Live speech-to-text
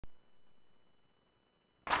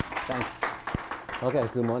Thanks. Okay,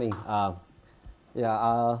 good morning.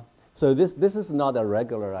 So this is not a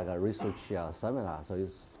regular like a research seminar, so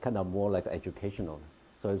it's kind of more like educational.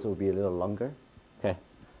 So this will be a little longer. Okay.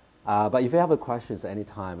 But if you have a questions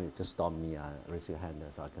anytime, you just stop me and raise your hand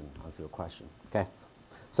so I can answer your question. Okay.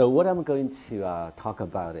 So what I'm going to talk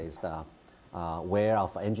about is the wear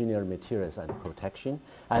of engineered materials and protection.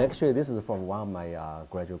 And actually, this is from one of my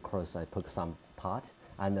graduate course. I took some part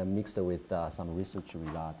and mixed it with some research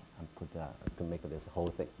result and put to make this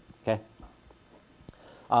whole thing. Okay.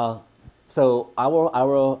 So I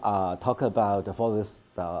will talk about for this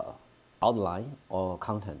outline or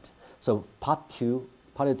content. So part two,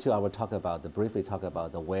 I will talk about briefly talk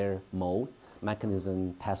about the wear mode,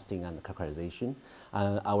 mechanism, testing, and characterization.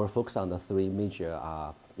 And I will focus on the three major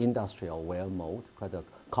industrial wear mode, quite a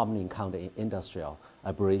commonly encountered in industrial: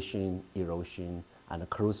 abrasion, erosion, and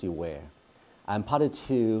corrosive wear. And part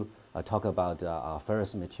two, I talk about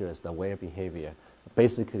ferrous materials, the wear behavior,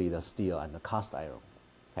 basically the steel and the cast iron.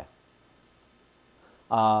 Okay.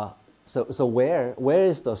 So where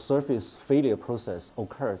is the surface failure process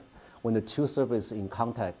occurs when the two surfaces in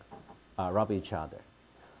contact rub each other.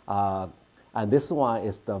 And this one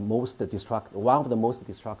is the most destructive, one of the most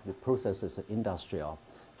destructive processes in industrial.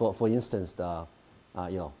 For instance,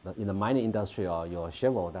 in the mining industry, your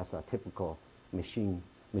shovel, that's a typical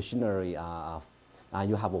machinery.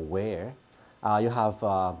 You have a wear. You have,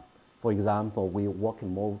 for example, we work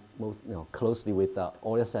closely with the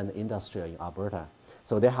oil sand industry in Alberta.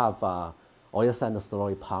 So they have oil sand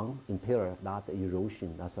slurry pond in pillar, that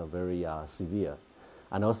erosion, that's a very severe.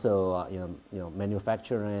 And also,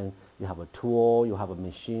 manufacturing, you have a tool, you have a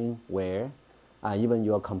machine wear, even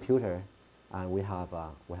your computer, and we have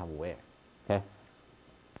wear. Okay.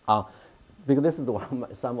 Because this is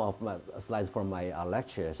some of my slides from my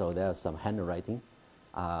lecture, so there's some handwriting.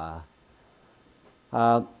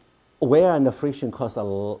 Wear and friction cause a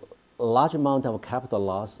large amount of capital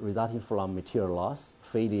loss resulting from material loss,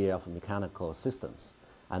 failure of mechanical systems,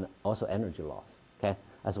 and also energy loss, okay?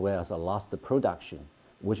 As well as a lost production,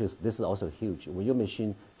 this is also huge. When your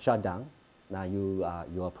machine shut down, now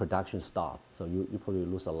your production stops, so you probably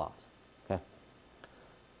lose a lot, okay?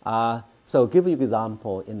 So give you an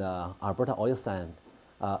example in Alberta oil sand,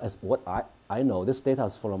 as what I know, this data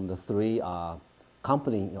is from the three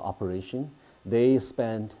company in operation. They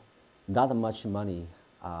spend not much money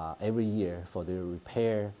every year for the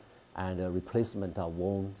repair and replacement of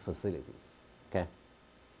worn facilities. Okay.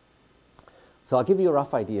 So I'll give you a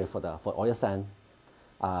rough idea for oil sand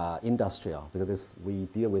industrial, because we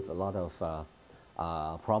deal with a lot of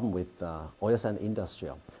problem with oil sand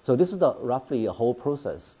industrial. So this is roughly a whole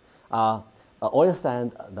process. Oil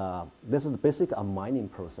sand, this is the basic mining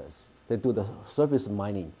process. They do the surface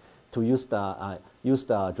mining to use the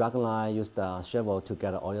dragon line, use the shovel to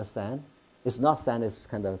get oil sand. It's not sand, it's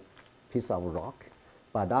kind of piece of rock,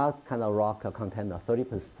 but that kind of rock contains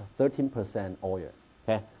 13% oil.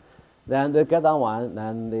 Okay, then they get that one,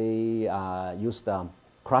 then they use the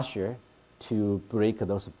crusher to break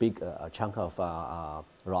those big chunk of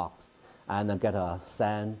rocks and then get a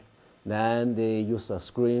sand. Then they use a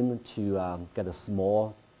screen to get a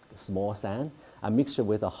small sand and mix it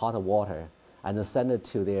with hot water and then send it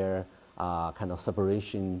to their kind of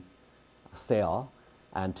separation cell,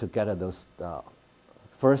 and to get those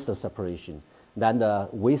first separation. Then the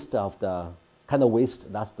waste of the kind of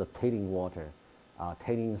waste, that's the tailing water,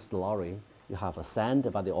 tailing slurry. You have a sand,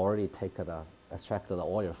 but they already extracted the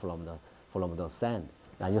oil from the sand.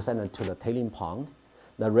 Now you send it to the tailing pond.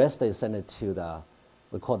 The rest they send it to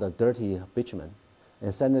we call the dirty bitumen,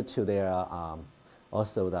 and send it to their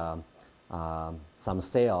also some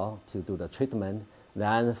cell to do the treatment.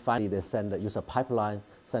 Then finally they use a pipeline,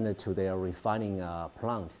 send it to their refining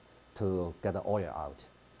plant to get the oil out.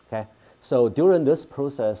 Okay. So during this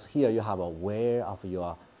process here, you have a wear of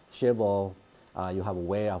your shovel, you have a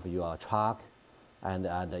wear of your truck, and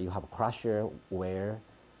you have a crusher wear,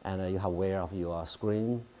 and you have wear of your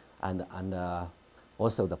screen, and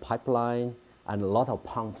also the pipeline, and a lot of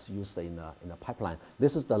pumps used in the pipeline.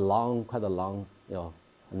 This is quite a long, a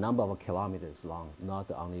number of kilometers long, not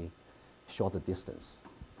only short distance.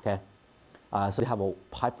 Okay. So you have a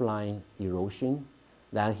pipeline erosion.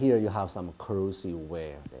 Then here you have some corrosive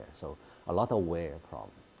wear there. So a lot of wear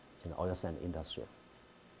problem in the oil sand industry.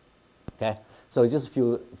 Okay. So just a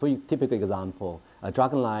few typical example. A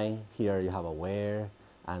dragon line, here you have a wear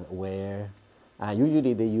and wear. And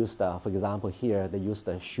usually they use for example here, they use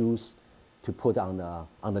the shoes to put on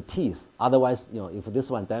the teeth. Otherwise, if this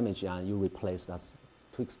one damaged and you replace, that's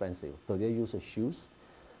too expensive. So they use the shoes.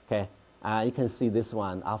 Okay. You can see this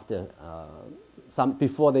one after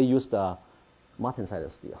before they used the martensite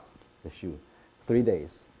steel. the shoe. 3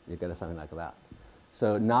 days, you get something like that.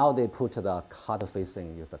 So now they put the hard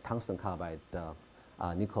facing, use the tungsten carbide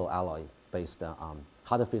nickel alloy-based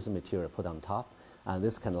hard facing material put on top, and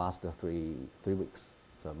this can last 3 weeks.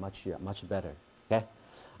 So much better. Okay,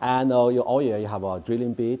 and your oil, you have a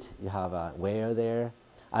drilling bit, you have a wear there.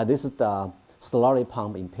 This is the slurry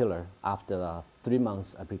pump impeller after 3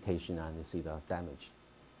 months application, and you see the damage.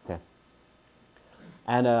 Okay,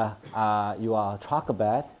 and your truck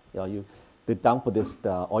bed, they dump this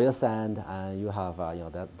the oil sand, and you have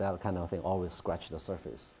that kind of thing always scratch the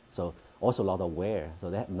surface. So also a lot of wear. So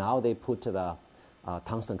now they put the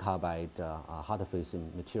tungsten carbide hard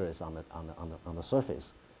facing materials on the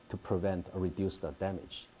surface to prevent or reduce the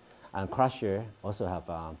damage. And crusher also have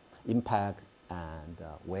impact and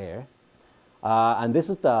wear. And this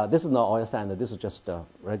is not oil sand. This is just a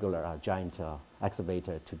regular giant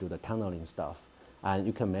excavator to do the tunneling stuff. And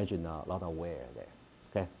you can imagine a lot of wear there.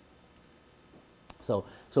 Okay. So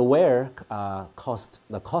wear the cost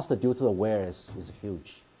due to the wear is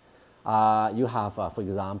huge. You have, for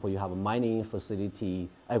example, you have a mining facility,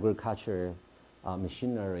 agriculture,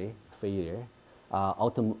 machinery failure,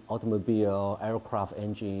 automobile, aircraft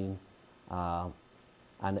engine,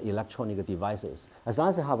 and electronic devices. As long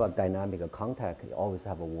as you have a dynamic contact, you always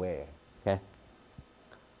have a wear. Okay.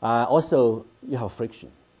 Also, you have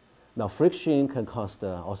friction. Now, friction can cause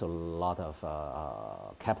also a lot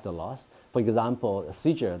of capital loss. For example,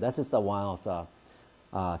 seizure, that is the one of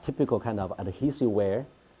the typical kind of adhesive wear.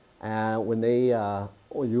 And when you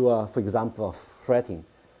are, for example, fretting,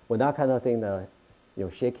 when that kind of thing,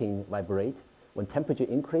 shaking, vibrate, when temperature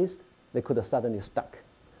increased, they could have suddenly stuck.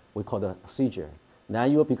 We call it seizure.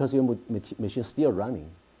 Now because your machine is still running,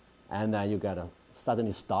 and then you gotta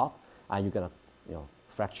suddenly stop, and you gotta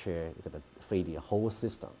fracture, you gotta fade the whole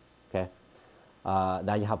system. Okay,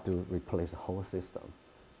 now you have to replace the whole system.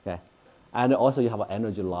 Okay, and also you have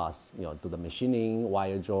energy loss. Do the machining,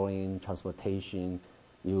 wire drawing, transportation,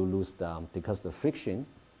 you lose them because the friction,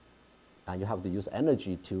 and you have to use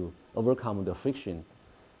energy to overcome the friction,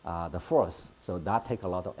 the force. So that takes a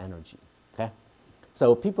lot of energy. Okay,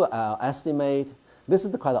 so people estimate. This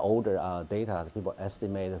is the quite older data. People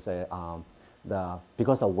estimate and say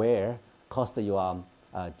because of wear cost your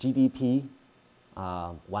GDP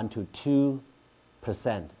 1 to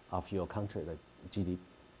 2% of your country, the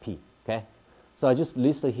GDP. Okay, so I just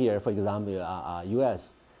listed here, for example,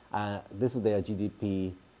 U.S. This is their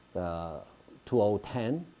GDP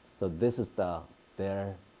 2010. So this is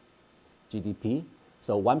their GDP.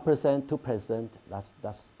 So 1%, 2%.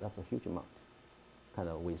 That's a huge amount, kind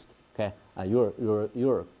of waste. Okay,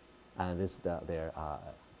 Europe, and this is their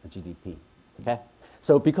GDP. Okay,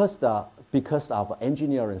 so because of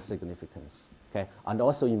engineering significance, okay, and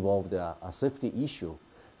also involved a safety issue,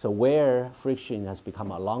 so where friction has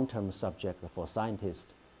become a long-term subject for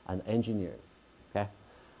scientists and engineers, okay,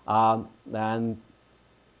 and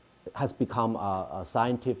has become a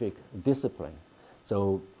scientific discipline.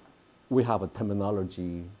 So we have a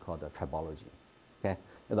terminology called tribology. Okay,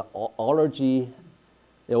 and the ology.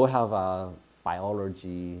 We have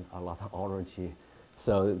biology, a lot of ology.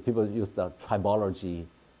 So people use the tribology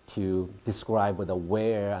to describe the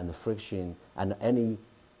wear and the friction and any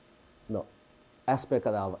aspect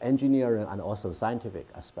of engineering and also scientific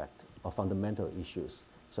aspect of fundamental issues.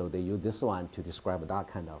 So they use this one to describe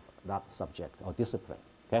that subject or discipline.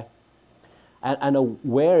 Okay, and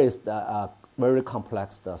wear is the very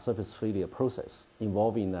complex surface failure process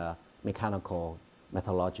involving mechanical,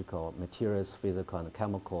 metallurgical, materials, physical, and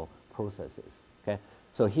chemical processes. Okay,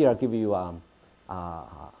 so here I give you a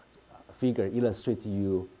figure illustrate to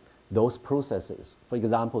you those processes. For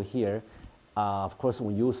example, here, of course,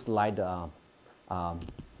 when you slide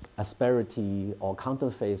asperity or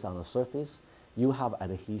counterface on the surface, you have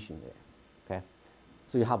adhesion there. Okay,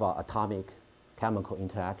 so you have an atomic chemical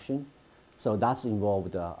interaction. So that's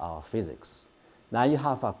involved physics. Now you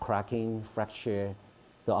have a cracking, fracture.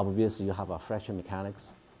 So obviously you have a fracture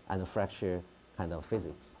mechanics and a fracture kind of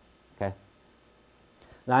physics. Okay.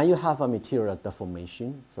 Now you have a material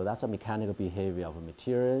deformation. So that's a mechanical behavior of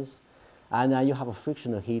materials. And now you have a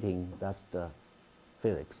frictional heating. That's the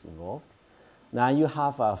physics involved. Now you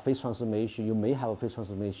have a phase transformation. You may have a phase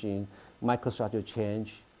transformation, microstructure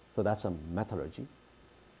change. So that's a metallurgy.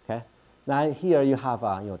 Okay. Now here you have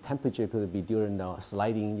temperature could be during the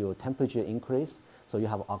sliding, your temperature increase. So you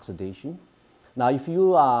have oxidation. Now, if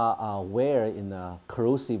you are wear in a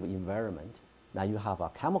corrosive environment, now you have a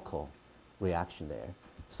chemical reaction there.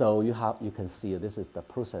 So you can see this is the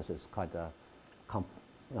process is quite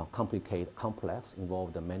complicated, complex,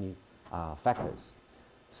 involved many factors.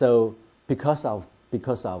 So because of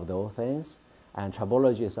those things, And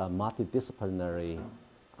tribology is a multidisciplinary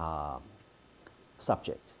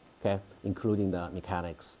subject, okay, including the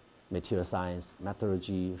mechanics, material science,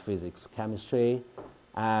 metallurgy, physics, chemistry,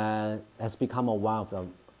 and has become one of the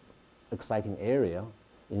exciting area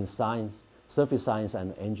in science, surface science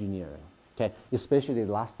and engineering, okay, especially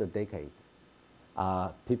the last decade.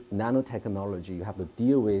 Nanotechnology, you have to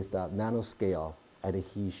deal with the nanoscale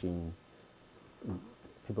adhesion.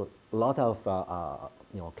 A lot of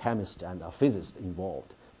chemists and physicists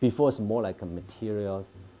involved. Before it's more like a materials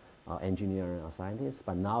engineering or scientists,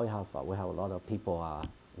 but now we have a lot of people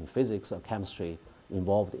in physics or chemistry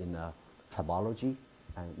involved in tribology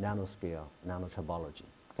and nanoscale nanotribology.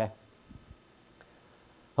 Okay.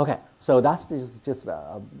 Okay, so that's just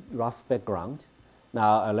a rough background.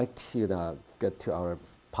 Now I'd like to get to our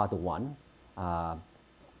part one,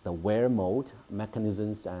 the wear mode,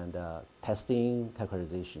 mechanisms, and testing,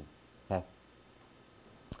 characterization. Okay.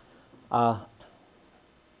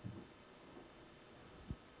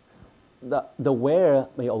 The wear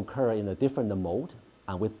may occur in a different mode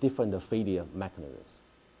and with different failure mechanisms.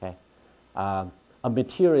 Okay. A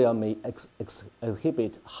material may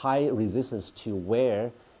exhibit high resistance to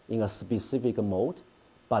wear in a specific mode,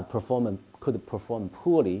 but could perform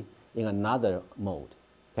poorly in another mode.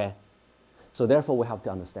 Okay. So therefore, we have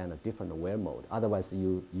to understand a different wear mode. Otherwise,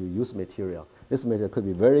 you use material. This material could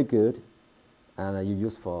be very good, and you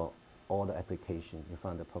use for all the application. You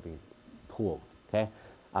find it probably poor. Okay.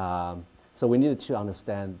 So we need to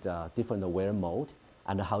understand different wear mode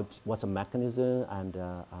and what's the mechanism and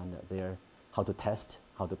how to test,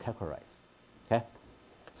 how to characterize. Okay.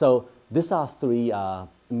 So these are three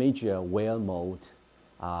major wear mode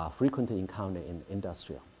frequently encountered in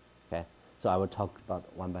industrial. Okay. So I will talk about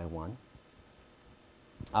one by one.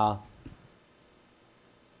 I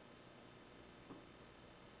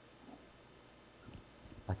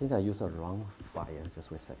think I used the wrong file.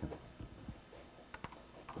 Just wait a second.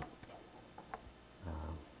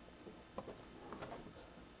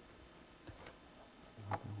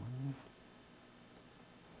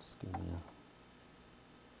 Just give me one.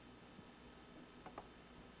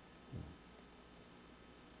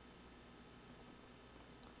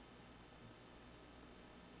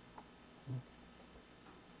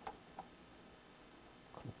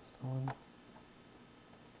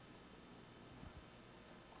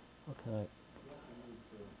 Okay.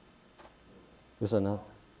 This one now.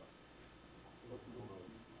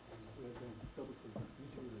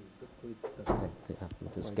 Okay,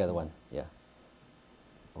 just get one. Yeah.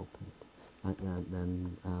 Open it. And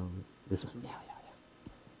then this one. Yeah.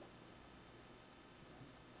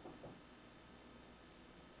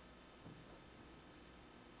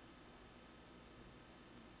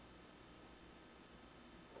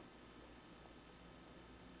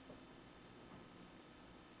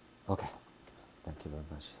 Okay, thank you very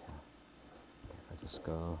much. Yeah. Okay, I just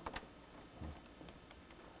go.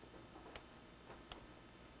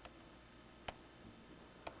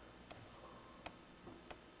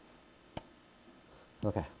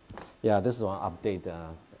 Okay, yeah, this is one update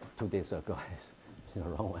 2 days ago. It's the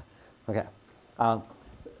wrong one. Okay,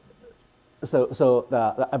 so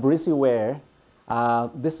the abrasive wear,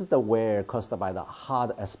 this is the wear caused by the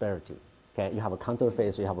hard asperity. Okay, you have a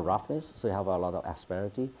counterface, you have a roughness, so you have a lot of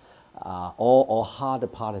asperity. Or hard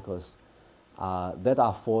particles that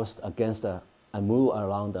are forced against and move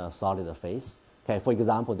around the solid face. Okay, for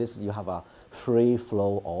example, you have a free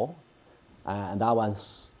flow ore, and that one,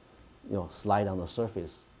 slide on the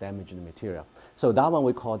surface, damaging the material. So that one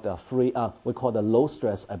we call the low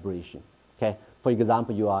stress abrasion. Okay, for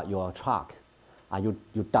example, your truck, you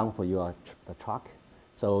dump the truck,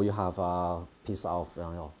 so you have a piece of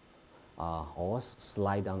ore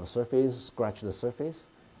slide on the surface, scratch the surface.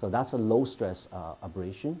 So that's a low stress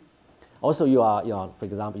abrasion. Also, for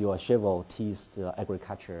example, you are shovel teased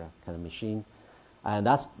agriculture kind of machine, and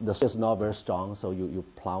the stress is not very strong. So you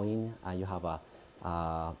plowing and you have a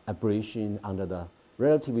abrasion under the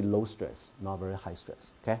relatively low stress, not very high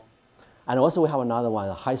stress. Okay, and also we have another one,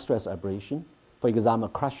 a high stress abrasion. For example, a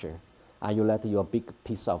crusher, and you let your big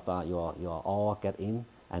piece of your ore get in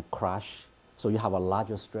and crush. So you have a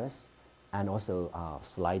larger stress, and also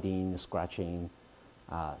sliding, scratching.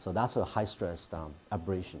 So that's a high stress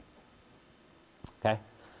abrasion. Okay,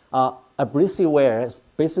 abrasive wear is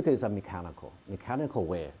basically a mechanical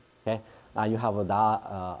wear. Okay, you have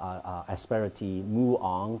that asperity move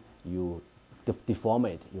on, you deform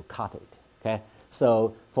it, you cut it. Okay,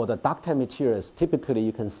 so for the ductile materials, typically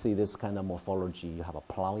you can see this kind of morphology. You have a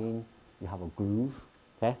plowing, you have a groove.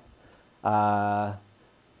 Okay,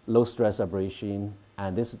 low stress abrasion,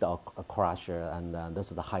 and this is the crusher, and this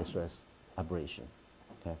is the high stress abrasion.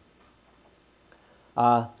 Okay.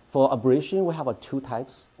 For abrasion, we have two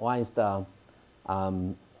types. One is the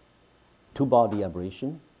two-body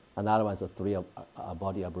abrasion. Another one is a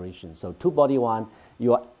three-body abrasion. So two-body one,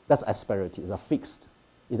 that's asperity. It's a fixed.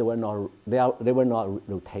 They will not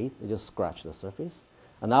rotate. They just scratch the surface.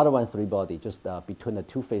 Another one, three-body, just between the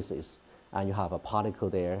two faces, and you have a particle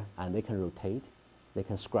there, and they can rotate. They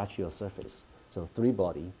can scratch your surface. So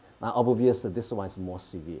three-body. Now, obviously, this one is more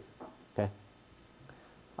severe. Okay.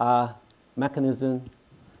 Mechanism,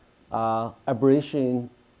 abrasion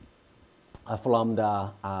from the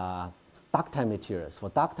ductile materials. For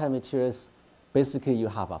ductile materials, basically you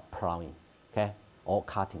have a ploughing, okay, or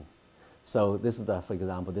cutting. So this is for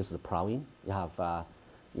example, this is ploughing. You have,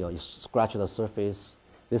 you scratch the surface.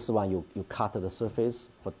 This one you cut the surface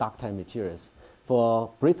for ductile materials. For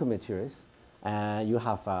brittle materials, you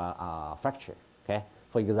have a fracture, okay.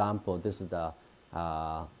 For example, this is the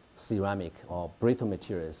ceramic or brittle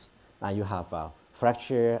materials, and you have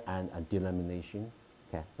fracture and delamination.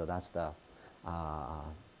 Okay, so that's the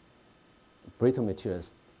brittle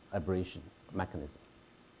materials abrasion mechanism.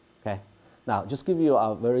 Okay, now just give you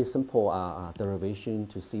a very simple derivation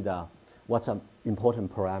to see what's an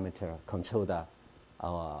important parameter control the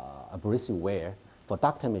abrasive wear for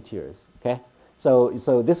ductile materials. Okay,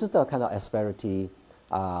 so this is the kind of asperity,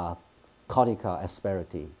 cortical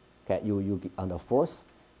asperity. Okay, you under force,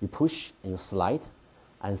 you push and you slide,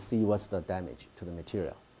 and see what's the damage to the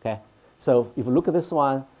material. Okay, so if you look at this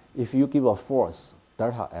one, if you give a force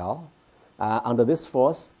delta L, under this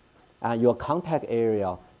force, your contact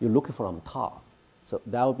area you look from top, so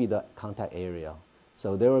that will be the contact area.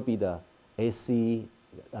 So there will be the AC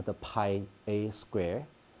at the pi a square,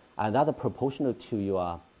 and that is proportional to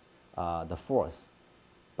your the force.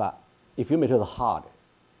 But if your material is hard,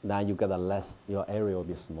 then you get a less, your area will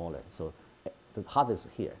be smaller. So the hard is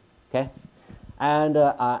here, okay?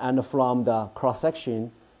 And from the cross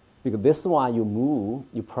section, because this one you move,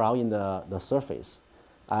 you plow in the surface.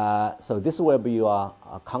 So this will be your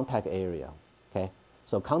contact area, okay?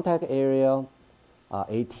 So contact area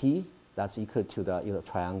AT, that's equal to the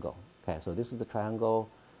triangle, okay? So this is the triangle,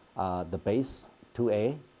 the base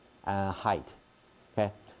 2A, and height,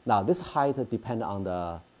 okay? Now this height depends on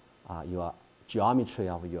the your geometry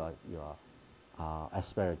of your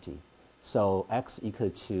asperity. So x equal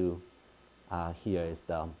to here is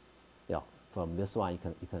the, from this one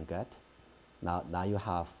you can get. Now you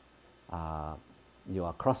have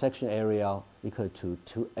your cross-section area equal to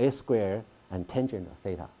 2a squared and tangent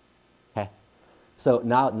theta. Okay, so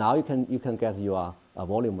now you can get your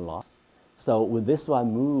volume loss. So with this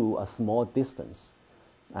one move a small distance,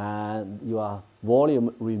 and your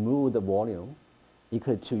volume remove the volume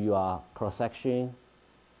equal to your cross-section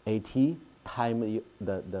AT times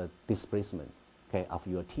the displacement, okay, of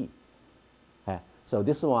your T. Okay. So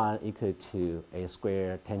this one equal to a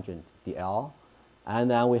squared tangent dl, and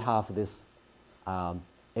then we have this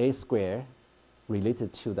a squared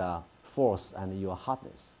related to the force and your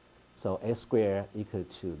hardness. So a squared equal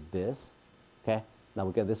to this. Okay. Now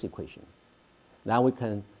we get this equation. Now we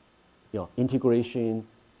can, integration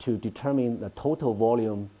to determine the total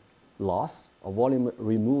volume loss or volume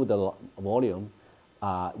remove the volume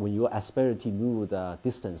when your asperity move the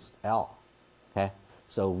distance L. Okay.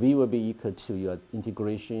 So V will be equal to your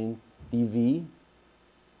integration dV,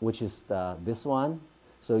 which is this one.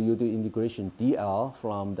 So you do integration dl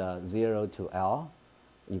from the 0 to L,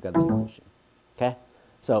 you get the integration. Okay.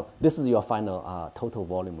 So this is your final total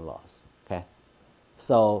volume loss. Okay.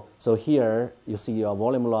 So here you see your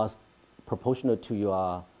volume loss proportional to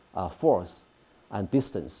your force and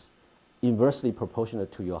distance, inversely proportional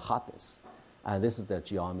to your hardness. And this is the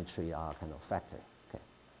geometry kind of factor. Okay.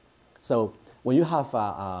 So when you have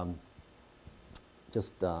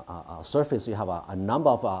just a surface, you have a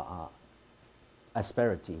number of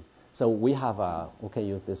asperity. So we have we can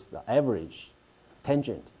use this the average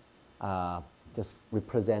tangent, just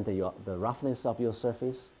represent the roughness of your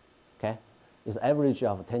surface. Okay, it's average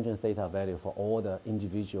of tangent theta value for all the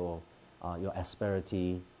individual your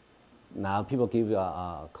asperity. Now people give you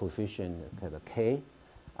a coefficient, okay, the k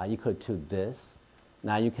equal to this.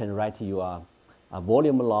 Now you can write your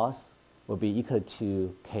volume loss will be equal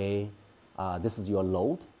to k. This is your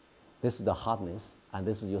load, this is the hardness, and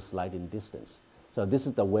this is your sliding distance. So this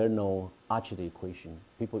is the well-known Archie equation.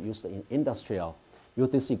 People use in industrial, use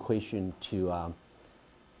this equation to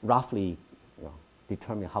roughly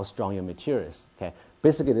determine how strong your material is. Okay,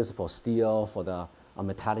 basically this is for steel, for the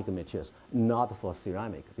metallic materials, not for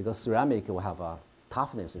ceramic, because ceramic will have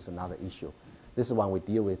toughness is another issue. This is when we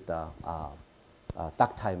deal with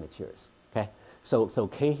ductile materials. Okay, so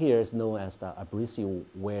K here is known as the abrasive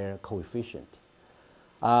wear coefficient.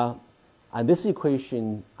 And this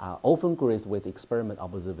equation often agrees with experiment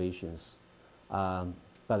observations,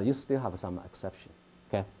 but you still have some exception,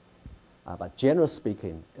 okay? But generally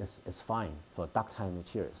speaking, it's fine for ductile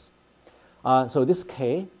materials. So this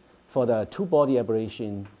K, for the two-body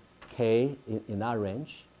aberration, K in that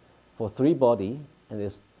range. For three-body, and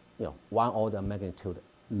it's one order of magnitude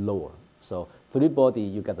lower. So three-body,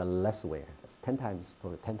 you get a less wear. It's 10 times,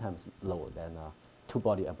 probably 10 times lower than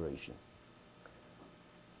two-body aberration.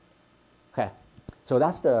 Okay, so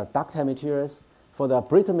that's the ductile materials. For the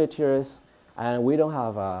brittle materials, and we don't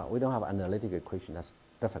have analytic equation. That's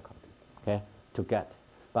difficult, okay, to get.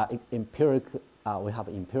 But empirical, we have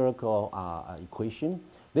empirical equation.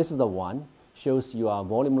 This is the one shows your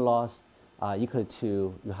volume loss equal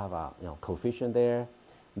to, you have a coefficient there.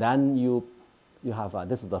 Then you have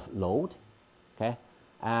this is the load, okay,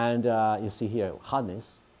 and you see here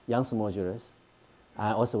hardness, Young's modulus,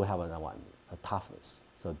 and also we have another one, toughness.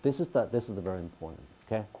 So this is very important,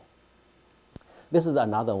 okay. This is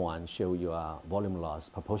another one, show your volume loss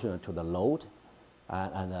proportional to the load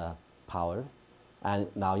and power. And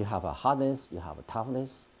now you have a hardness, you have a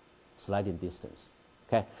toughness, sliding distance,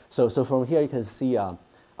 okay. So from here you can see,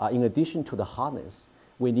 in addition to the hardness,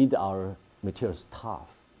 we need our materials tough.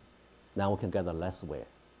 Now we can get a less wear,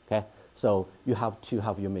 okay. So you have to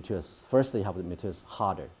have your materials, first you have the materials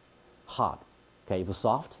hard, okay. If it's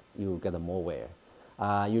soft, you get a more wear.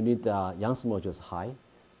 You need Young's modulus high,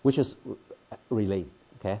 which is related,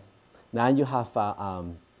 okay. Then you have,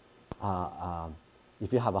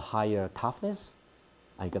 if you have a higher toughness,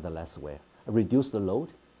 you get a less wear. Reduce the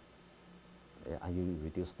load, and you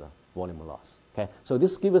reduce the volume loss, okay. So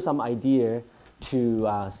this gives us some idea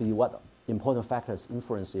to see what important factors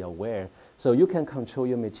influence your wear. So you can control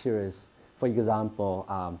your materials. For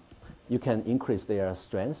example, you can increase their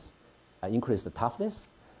strength, increase the toughness.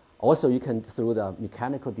 Also, you can, through the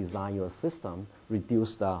mechanical design your system,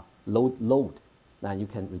 reduce the load. Then you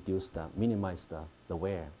can minimize the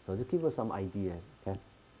wear. So this gives us some idea, okay?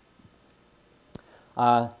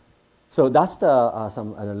 So that's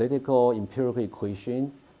some analytical, empirical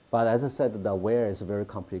equation. But as I said, the wear is a very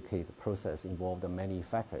complicated process, involved many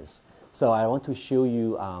factors. So I want to show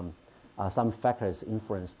you some factors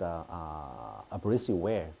influence the abrasive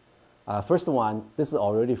wear. First one, this is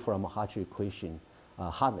already from Hartree equation.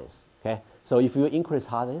 Hardness, okay? So if you increase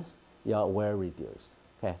hardness, your wear reduced,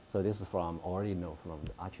 okay? So this is already know from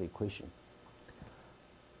the Hartree equation.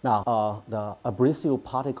 Now, the abrasive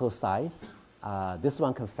particle size, this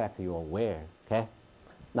one can affect your wear, okay?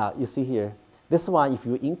 Now, you see here, this one, if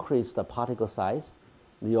you increase the particle size,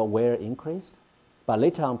 your wear increased, but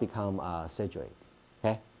later on become saturate,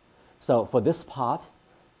 okay? So for this part,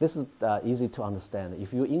 this is easy to understand.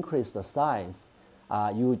 If you increase the size,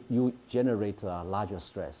 you generate larger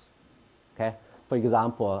stress, okay? For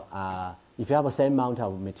example, if you have the same amount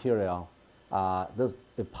of material, the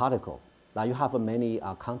particle, now you have many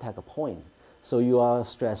contact points, so your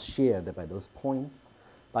stress shared by those points.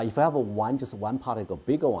 But if you have just one particle,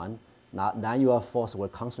 bigger one, now your force will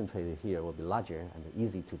concentrate here, will be larger and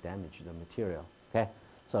easy to damage the material, okay?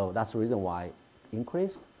 So that's the reason why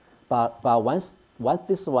increased. But once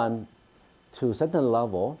this one to a certain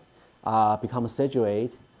level, becomes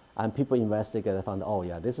saturated, and people investigate and found, oh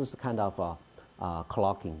yeah, this is kind of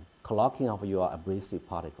clocking of your abrasive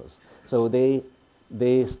particles. So they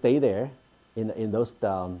stay there in those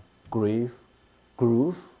groove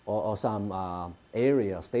or some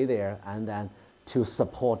area, stay there, and then to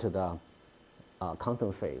support the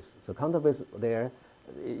contact phase. So contact phase there,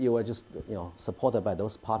 you are just supported by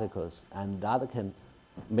those particles, and that can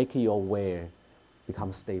make your wear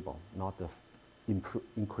become stable, not the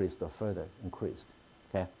increased or further increased,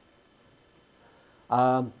 okay?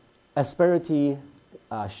 Asperity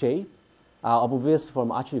shape, obvious from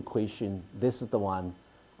Hartree equation, this is the one,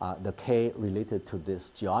 the K related to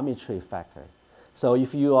this geometry factor. So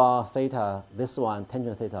if you are theta, this one,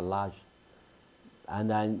 tangent theta large, and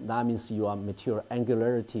then that means your material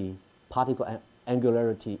angularity, particle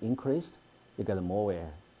angularity increased, you get more wear,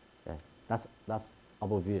 okay? That's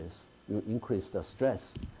obvious, you increase the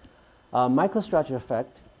stress. Microstructure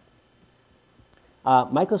effect.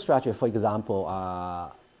 Microstructure, for example,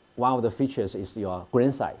 one of the features is your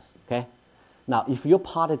grain size, okay? Now, if your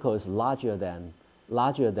particle is larger than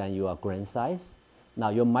your grain size, now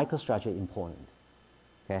your microstructure is important,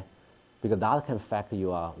 okay? Because that can affect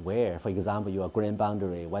your wear. For example, your grain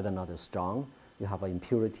boundary, whether or not it's strong, you have an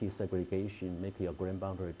impurity segregation, make your grain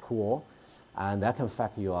boundary poor, and that can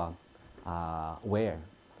affect your wear.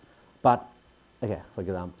 But, okay, for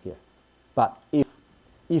example here. But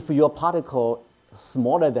if your particle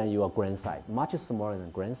smaller than your grain size, much smaller than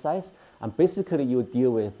grain size, and basically you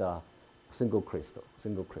deal with single crystal.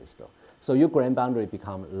 So your grain boundary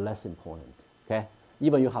become less important, okay?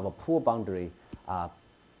 Even you have a poor boundary,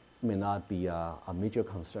 may not be a major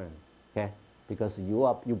concern, okay? Because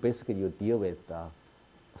you basically deal with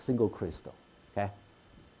single crystal, okay?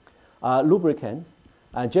 Lubricant,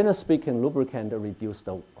 generally speaking, lubricant reduce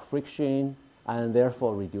the friction and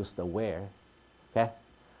therefore reduce the wear, okay?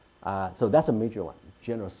 So that's a major one,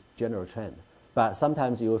 general trend. But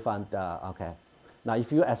sometimes you will find, okay, now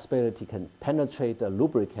if your aspirity can penetrate the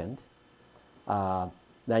lubricant,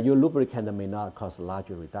 then your lubricant may not cause a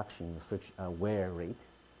larger reduction in friction, wear rate,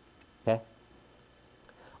 okay?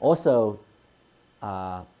 Also,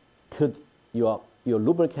 could your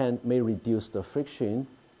lubricant may reduce the friction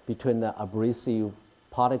between the abrasive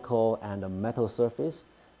particle and the metal surface,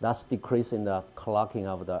 thus decreasing the clogging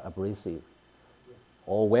of the abrasive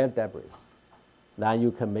or wear debris. Then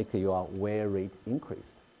you can make your wear rate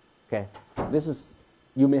increased. Okay, this is,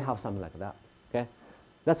 you may have something like that. Okay,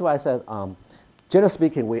 that's why I said, generally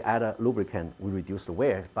speaking, we add a lubricant, we reduce the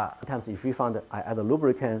wear. But sometimes if you found that I add a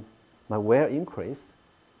lubricant, my wear increase,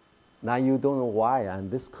 now you don't know why,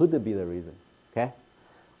 and this could be the reason. Okay,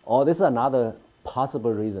 or this is another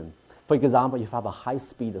possible reason. For example, if you have a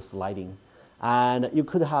high-speed sliding, and you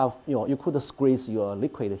could have, you could squeeze your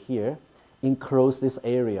liquid here, enclose this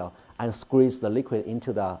area, and squeeze the liquid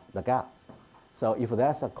into the gap. So if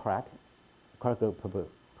there's a crack will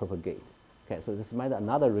propagate. Okay, so this might be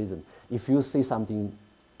another reason. If you see something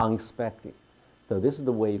unexpected, so this is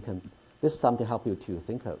the way you can, this is something help you to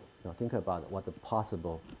think about what the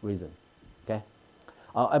possible reason. Okay,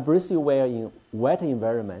 abrasive wear in wet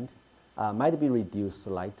environment might be reduced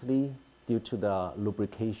slightly due to the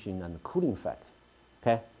lubrication and cooling effect.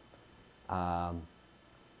 Okay,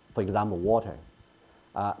 for example, water.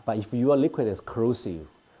 But if your liquid is corrosive,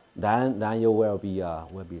 then your wear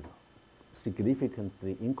will be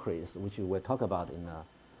significantly increased, which we will talk about in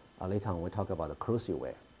later on. We'll talk about the corrosive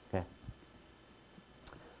wear. Okay.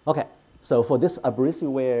 Okay. So for this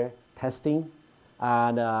abrasive wear testing,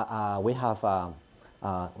 and we have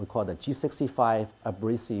we call the G65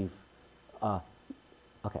 abrasive.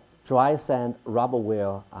 Okay, dry sand rubber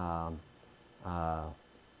wear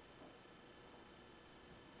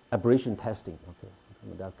abrasion testing. Okay.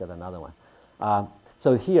 Let's get another one.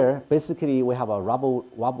 So here, basically, we have a rubber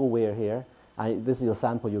wear here, and this is your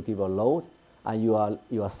sample. You give a load, and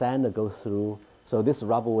your sand goes through. So this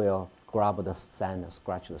rubber will grab the sand and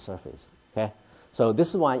scratch the surface. Okay. So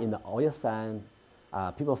this one in the oil sand,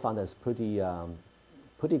 people found that's pretty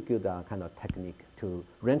good kind of technique to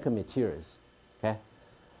rank materials. Okay.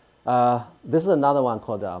 This is another one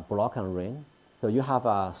called block and ring. So you have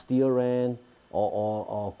a steel ring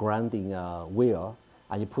or grinding wheel,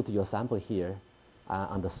 and you put your sample here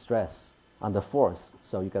on the stress, on the force,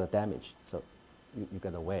 so you get a damage. So you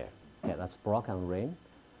get a wear. Okay, that's block and ring.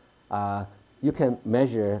 You can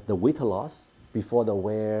measure the weight loss before the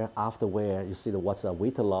wear, after wear. You see what's the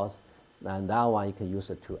weight loss, and that one you can use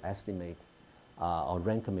it to estimate or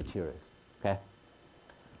rank materials. Okay.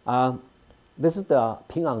 This is the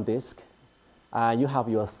pin on disc. You have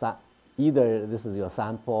your either this is your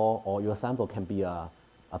sample or your sample can be a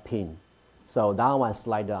pin. So that one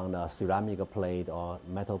slide on the ceramic plate or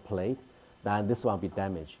metal plate, then this one will be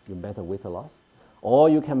damaged. You measure weight loss. Or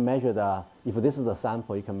you can measure if this is a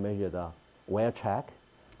sample, you can measure the wear track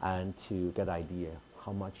and to get an idea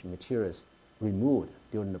how much material is removed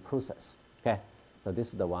during the process. Okay, so this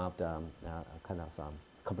is the one of the kind of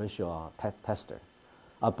commercial tester.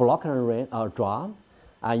 A block and ring drum,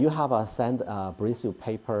 you have a sand abrasive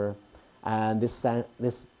paper, and this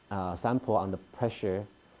sample under pressure,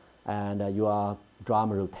 and your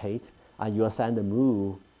drum rotate, and your sand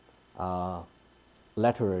move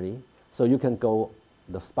laterally, so you can go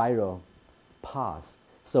the spiral path.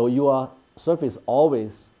 So your surface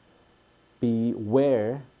always be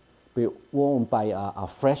worn by a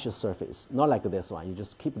fresh surface, not like this one. You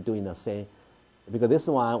just keep doing the same, because this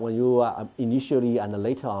one, when you initially and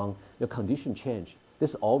later on, your condition change.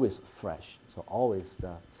 This is always fresh, so always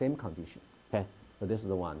the same condition. Okay, so this is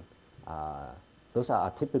the one. Those are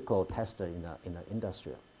a typical tester in the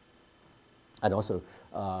industry, and also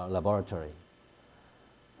laboratory.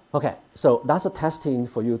 Okay, so that's a testing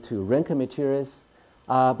for you to rank materials,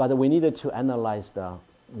 but we needed to analyze the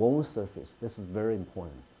wound surface. This is very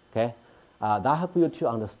important. Okay, that helps you to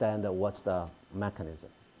understand what's the mechanism.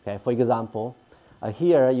 Okay, for example,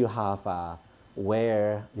 here you have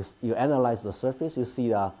where you analyze the surface. You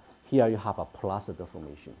see here you have a plaster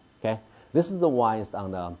deformation. Okay, this is the one is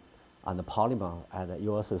on the polymer, and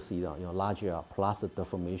you also see the larger plaster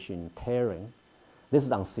deformation tearing. This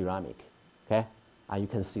is on ceramic. Okay, and you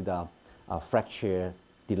can see the fracture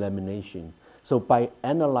delamination. So by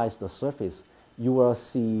analyze the surface, you will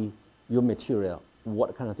see your material,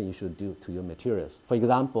 what kind of thing you should do to your materials. For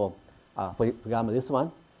example, this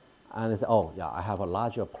one, and they say, oh yeah, I have a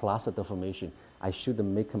larger plaster deformation. I should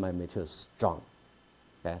make my material strong.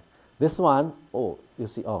 Okay. This one, oh, you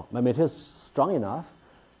see, oh, my material is strong enough,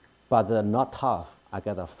 but not tough. I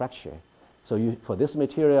get a fracture. So for this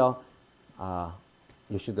material,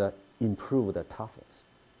 you should improve the toughness.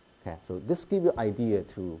 Okay. So this gives you idea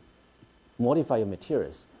to modify your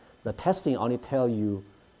materials. The testing only tell you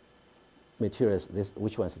materials,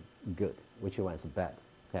 which one's good, which one's bad.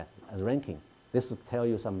 Okay. As ranking, this tell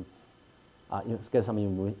you some, you get some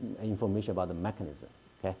information about the mechanism.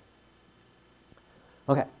 Okay.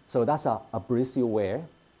 Okay. So that's a abrasive wear.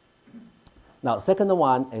 Now, second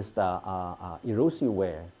one is the erosive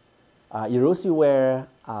wear. Erosive wear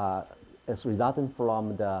is resulting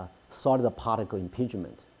from the solid particle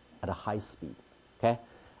impingement at a high speed. Okay.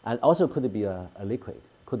 And also could be a liquid,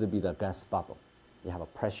 could be the gas bubble. You have a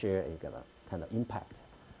pressure, you get a kind of impact.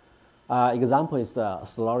 Example is the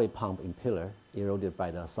slurry pump impeller eroded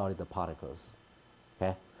by the solid particles,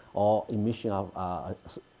 okay? Or emission of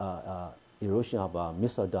erosion of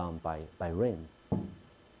missile dome by rain.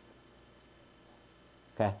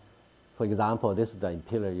 Okay. For example, this is the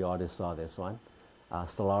impeller. You already saw this one,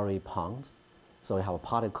 slurry pumps. So you have a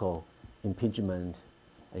particle impingement,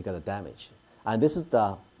 and you get a damage. And this is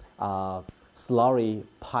the slurry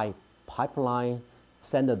pipeline,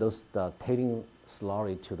 send the tailing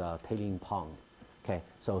slurry to the tailing pond. Okay,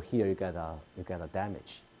 so here you get a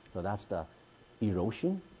damage. So that's the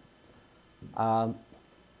erosion. Okay,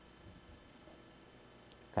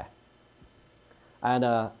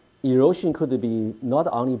 and erosion could be not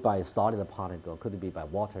only by solid particle, could be by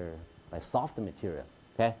water, by soft material.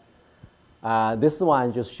 Okay, this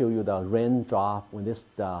one just show you the raindrop when this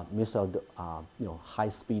missile, high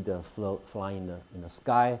speed flying in the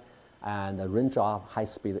sky, and the raindrop high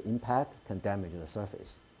speed impact can damage the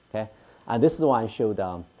surface. Okay, and this one show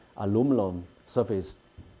the aluminum surface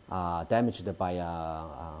damaged by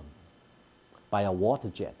a water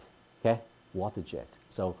jet. Okay, water jet.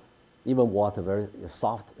 So even water, very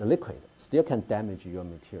soft liquid, still can damage your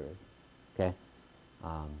materials. Okay,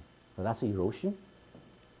 so that's erosion.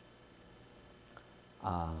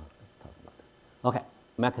 Let's talk about it. Okay,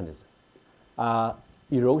 mechanism.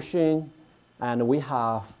 Erosion, and we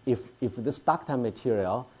have, if this ductile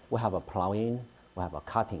material, we have a plowing, we have a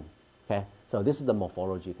cutting. Okay, so this is the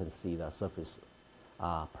morphology. You can see the surface,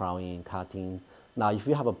 plowing, cutting. Now, if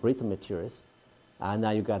you have a brittle materials, and now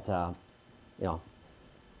you got,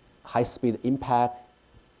 high-speed impact,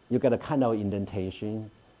 you get a kind of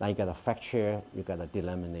indentation. Now you get a fracture, you get a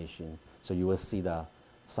delamination. So you will see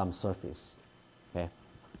some surface. Okay.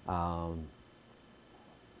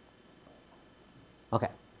 Okay.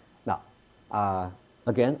 Now,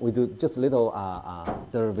 again, we do just a little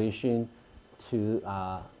derivation to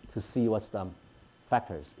see what's the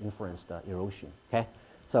factors influence the erosion. Okay.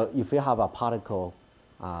 So if you have a particle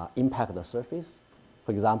impact the surface,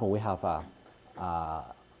 for example, we have a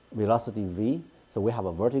velocity v. So we have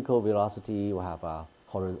a vertical velocity, we have a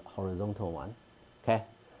horizontal one. Okay.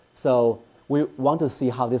 So we want to see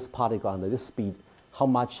how this particle under this speed,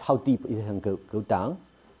 how deep it can go down,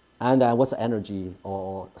 and then what's the energy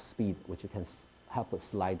or speed which you can help it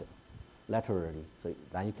slide laterally. So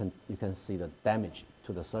then you can see the damage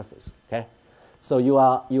to the surface. Okay, so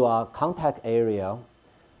your contact area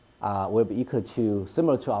will be equal to,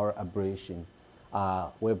 similar to our abrasion,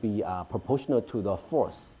 will be proportional to the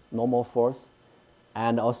force, normal force,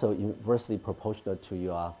 and also inversely proportional to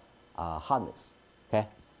your hardness. Okay.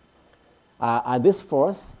 And this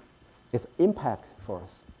force is impact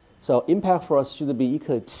force. So impact force should be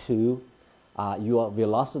equal to your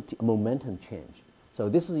velocity momentum change. So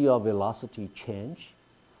this is your velocity change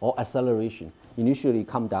or acceleration. Initially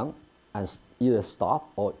come down and either stop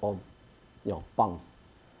or bounce.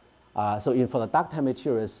 So for the ductile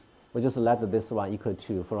materials, we just let this one equal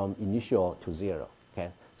to from initial to 0. Okay.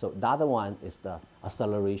 So the other one is the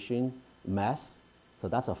acceleration mass. So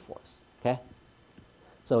that's a force. Okay.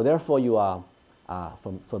 So therefore, you are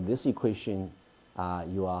from this equation,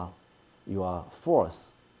 your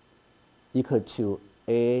force equal to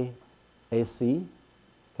AC.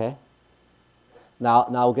 Okay. Now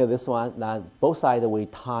we'll get this one. Now both sides we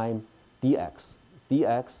time dx.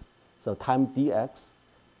 So time dx,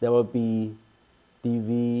 there will be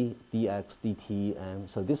dv, dx, dt, and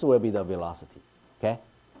so this will be the velocity. Okay.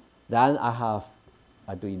 Then I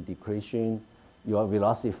do integration, your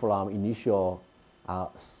velocity from initial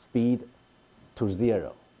speed to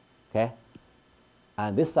 0. Okay.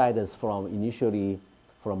 And this side is from initially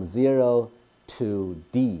from 0 to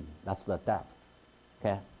D, that's the depth,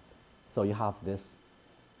 okay? So you have this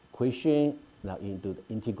equation, now you do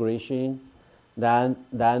the integration. Then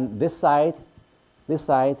this side,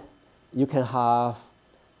 you can have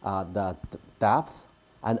the depth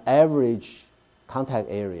and average contact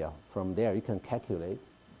area. From there, you can calculate,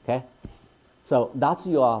 okay? So that's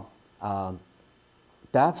your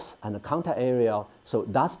depth and the contact area. So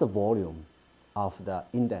that's the volume of the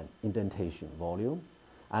indentation volume,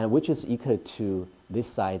 and which is equal to this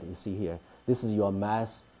side you see here. This is your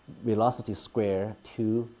mass velocity square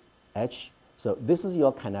 2h. So this is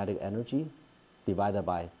your kinetic energy divided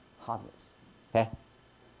by hardness, okay?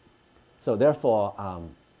 So therefore,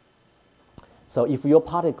 so if your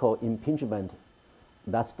particle impingement,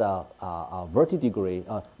 that's the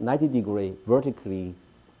 90 degree vertically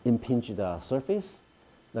impinged surface,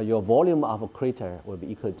 now your volume of a crater will be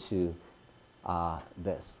equal to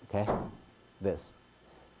this, okay? This.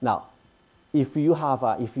 Now, if you have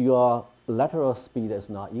if your lateral speed is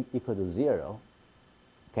not equal to 0,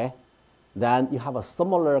 okay, then you have a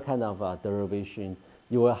similar kind of derivation.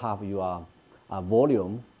 You will have your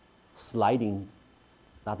volume sliding,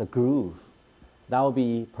 that the groove, that will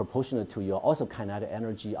be proportional to your also kinetic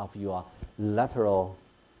energy of your lateral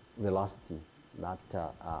velocity, that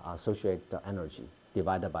associated energy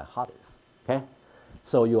divided by hardness, okay?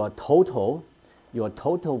 So your total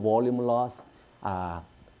volume loss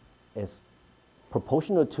is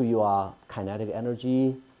proportional to your kinetic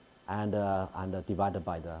energy and divided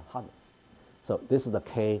by the hardness. So this is the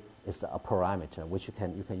K, is a parameter which you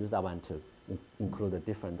can use that one to include the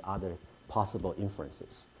different other possible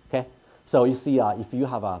inferences. Okay, so you see if you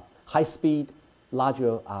have a high speed,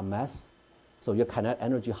 larger mass, so your kinetic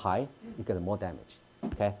energy high, you get more damage.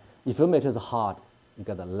 Okay, if your material is hard, you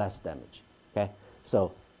get less damage. Okay,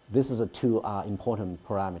 so this is a two important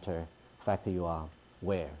parameter factor you are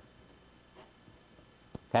aware.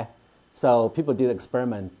 Okay, so people did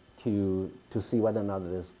experiment to see whether or not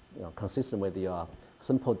it is consistent with your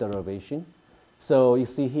simple derivation. So you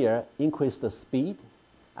see here, increase the speed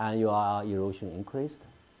and your erosion increased.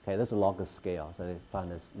 Okay, that's a log scale. So they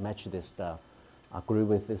found this, match this, agree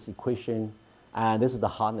with this equation. And this is the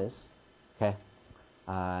hardness. Okay,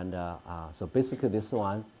 and so basically this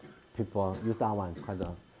one, people use that one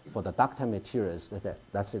for the ductile materials.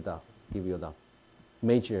 That's it. Give you the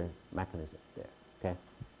major mechanism there. Okay.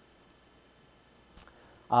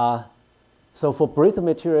 So for brittle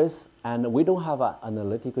materials, and we don't have an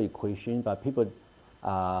analytical equation, but people,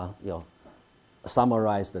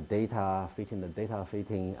 summarize the data,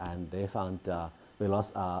 fitting, and they found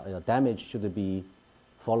damage should be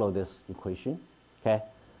follow this equation. Okay,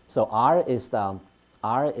 so R is the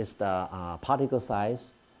particle size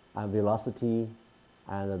and velocity,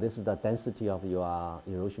 and this is the density of your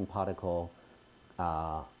erosion particle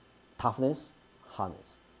toughness,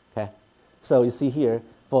 hardness. Okay, so you see here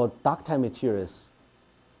for ductile materials,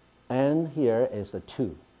 N here is the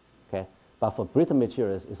 2, okay? But for brittle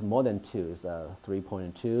materials, it's more than 2, it's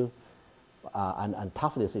 3.2, and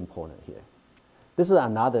toughness is important here. This is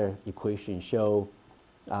another equation, show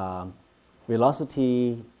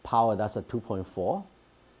velocity power, that's a 2.4.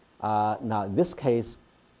 Now in this case,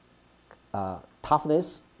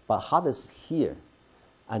 toughness, but hardness here,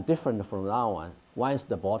 and different from that one. One is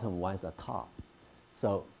the bottom, one is the top.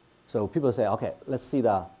 So people say, okay, let's see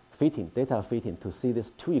the data fitting to see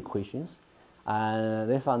these two equations. And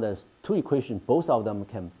they found there's two equations, both of them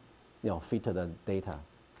can fit the data.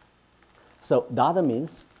 So that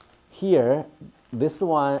means here, this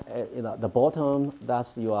one, the bottom,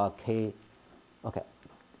 that's your K. Okay,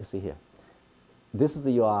 you see here. This is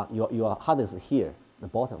your hardness here, the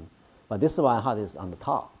bottom. But this one hardness on the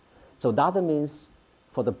top. So that means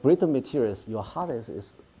for the brittle materials, your hardness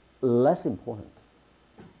is less important.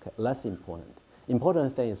 Okay, less important.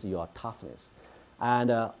 Important thing is your toughness.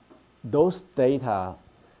 And those data,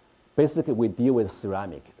 basically we deal with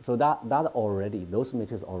ceramic. So that already, those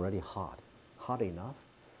materials already hard enough.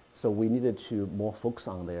 So we needed to more focus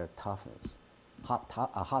on their toughness.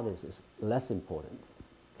 Hardness is less important.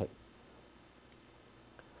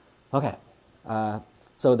 Okay.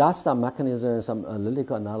 So that's the mechanism, some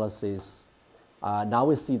analytical analysis. Now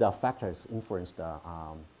we see the factors influence the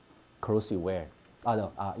corrosive wear.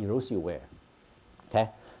 Erosive wear. Okay,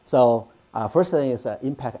 so first thing is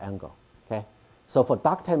impact angle. Okay, so for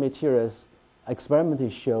ductile materials,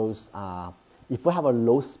 experiment shows if we have a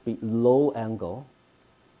low angle,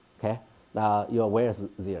 okay, your wear is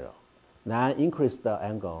 0. Now increase the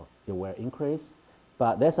angle, your wear increase,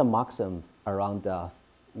 but there's a maximum around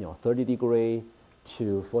 30 degree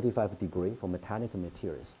to 45 degree for metallic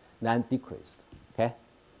materials. Then decreased. Okay,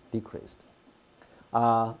 decreased.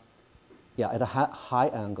 at a high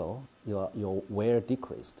angle, your wear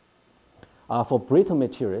decreased. For brittle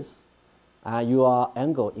materials, your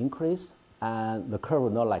angle increased, and the curve will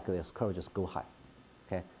not like this. Curve just go high.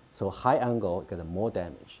 Okay, so high angle get more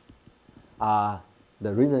damage. The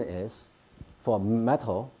reason is for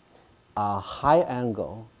metal, high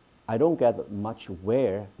angle, I don't get much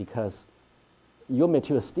wear because your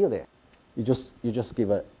material is still there. You just give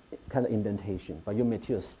a kind of indentation, but your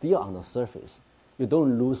material is still on the surface. You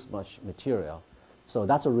don't lose much material. So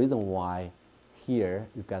that's the reason why here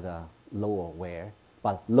you get a lower wear.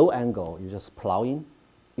 But low angle, you just plow in,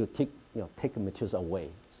 you take the materials away.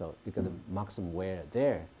 So you get the maximum wear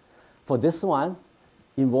there. For this one,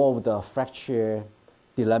 involve the fracture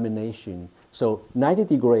delamination. So 90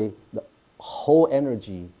 degree, the whole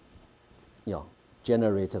energy,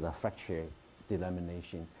 generated a fracture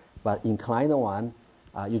delamination. But inclined one,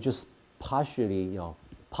 you just partially,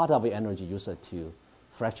 part of the energy used to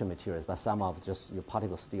fracture materials, but some of just your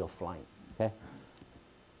particles still flying. Okay.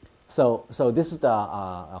 So this is the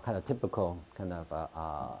kind of typical kind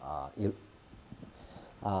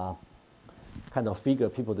of figure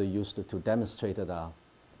people use to demonstrate the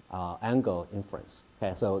angle inference.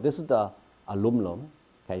 Okay. So this is the aluminum.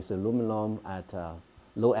 Okay. So aluminum at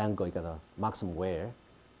low angle, you get a maximum wear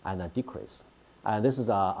and a decrease. And this is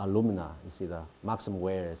alumina. You see the maximum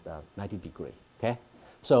wear is the 90 degree. Okay,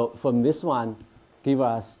 so from this one, give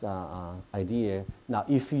us the idea. Now,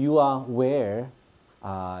 if you are where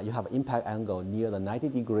you have impact angle near the 90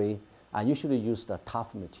 degree, and you should use the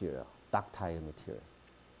tough material, ductile material.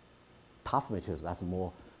 Tough materials, that's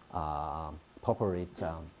more appropriate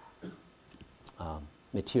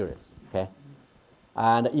materials. Okay,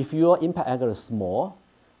 and if your impact angle is small,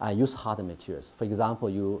 use harder materials. For example,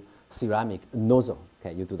 you ceramic nozzle.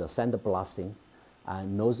 Okay, you do the sandblasting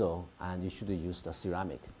and nozzle, and you should use the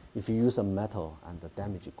ceramic. If you use a metal, and the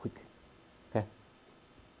damage is quick. Okay.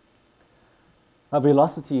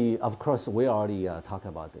 Velocity, of course, we already talked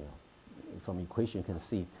about from equation you can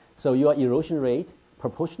see. So your erosion rate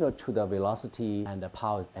proportional to the velocity and the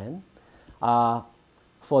power is n.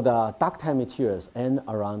 For the ductile materials, n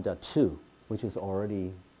around 2, which is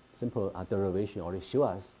already simple derivation already show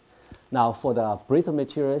us. Now for the brittle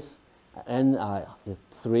materials, n is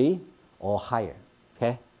 3 or higher.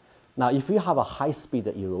 Okay. Now if you have a high speed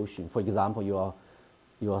erosion, for example, your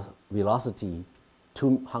velocity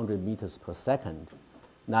 200 meters per second,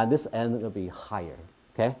 now this n will be higher.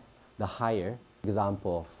 Okay. The higher,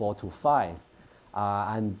 example 4 to 5,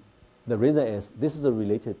 and the reason is this is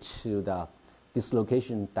related to the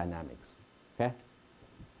dislocation dynamics. Okay.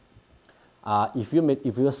 If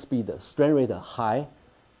your strain rate is high,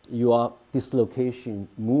 your dislocation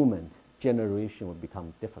movement generation will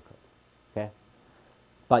become difficult. Okay,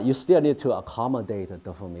 but you still need to accommodate the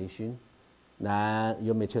deformation. Then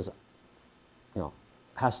your materials,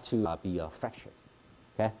 has to be fractured.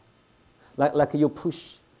 Okay, like you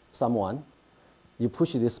push someone, you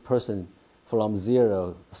push this person from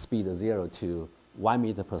speed 0 to 1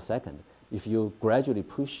 meter per second. If you gradually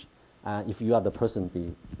push, if you are the person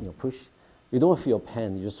push, you don't feel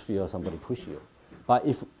pain. You just feel somebody push you. But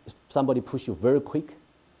if somebody push you very quick,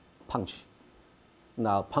 punch.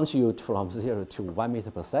 Now punch you from 0 to 1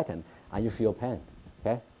 meter per second, and you feel pain.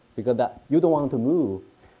 Okay, because that you don't want to move,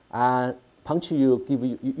 and punch you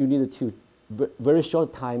you need to very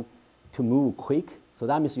short time to move quick. So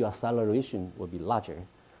that means your acceleration will be larger,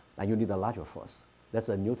 and you need a larger force. That's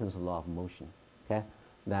a Newton's law of motion. Okay,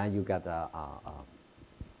 then you get a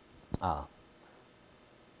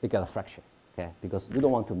fracture. Okay, because you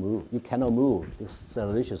don't want to move. You cannot move. The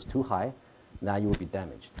acceleration is too high. Now you will be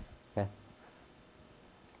damaged. Okay.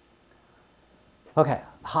 Okay,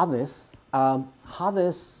 hardness.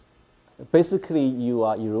 Hardness, basically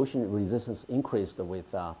your erosion resistance increased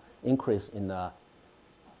with increase in the,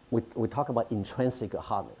 we talk about intrinsic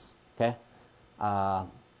hardness. Okay,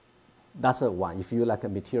 that's a one. If you like a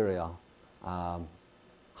material,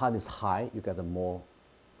 hardness high, you get a more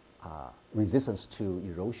resistance to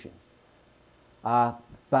erosion.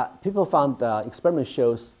 But people found the experiment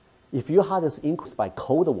shows if your hardness increased by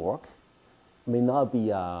cold work, may not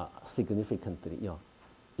be significantly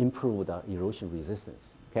improve the erosion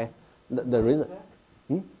resistance. Okay, the reason.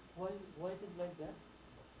 Why it is like that?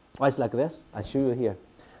 Why it's like this? I show you here.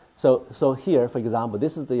 So here, for example,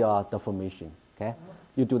 this is the deformation. Okay,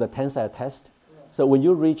 you do the tensile test. Yeah. So when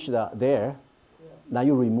you reach there, now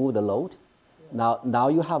you remove the load. Yeah. Now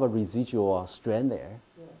you have a residual strain there.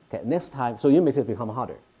 Okay, next time, so you make it become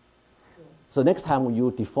harder. Yeah. So next time when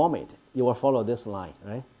you deform it, you will follow this line,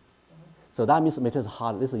 right? So that means the material is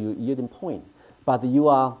hard. This is your yielding point. But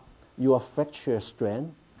your fracture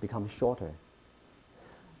strain becomes shorter.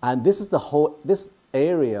 And this is the whole, this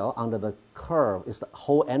area under the curve is the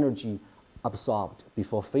whole energy absorbed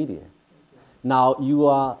before failure. Now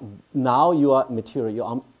your material,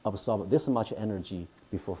 you absorb this much energy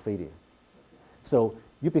before failure. So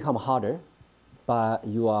you become harder, but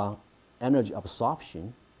your energy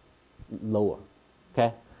absorption lower,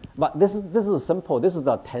 okay? But this is simple, this is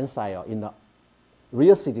the tensile. In the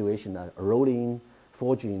real situation, rolling,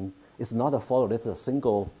 forging is not a fold, it's a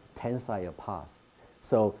single tensile pass.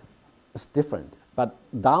 So it's different. But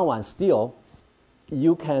that one still,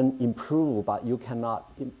 you can improve, but you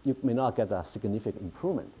may not get a significant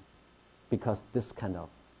improvement because this kind of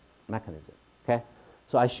mechanism, okay?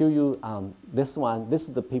 So I show you this one. This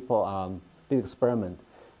is the people did experiment.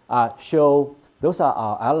 Show those are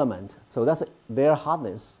our element. So that's their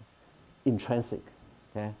hardness, intrinsic,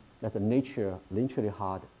 okay? That's a naturally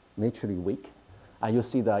hard, naturally weak. And you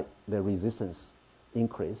see that the resistance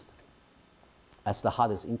increased as the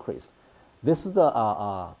hardness increased. This is the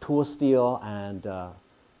tool steel and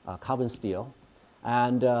carbon steel.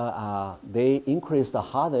 And they increased the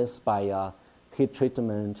hardness by heat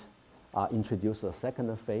treatment, introduce a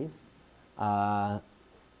second phase.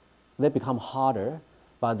 They become harder,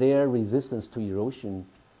 but their resistance to erosion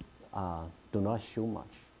do not show much.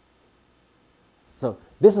 So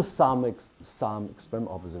this is some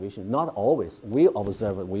experimental observation. Not always. We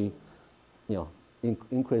observe it. We,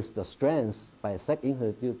 increase the strength by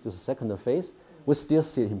introduce the second phase. We still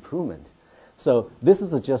see improvement. So this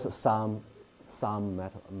is just some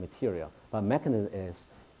material. But mechanism is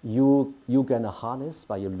you gain a hardness,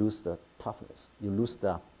 but you lose the toughness. You lose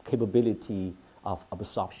the capability of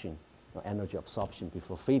absorption, energy absorption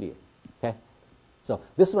before failure. Okay. So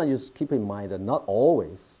this one you just keep in mind that not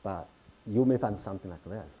always, but you may find something like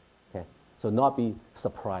this. Okay. So not be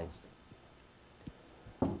surprised.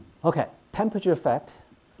 Okay. Temperature effect.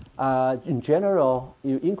 In general,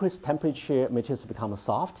 you increase temperature, materials become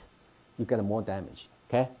soft, you get more damage.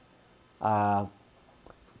 Okay.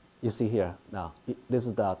 You see here now. This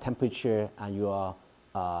is the temperature, and your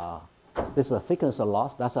this is the thickness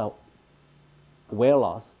loss. That's a wear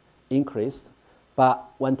loss increased. But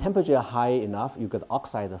when temperature high enough, you get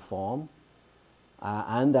oxide form,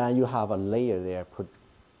 and then you have a layer there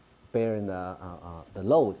bearing the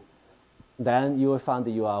load. Then you will find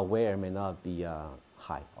that your wear may not be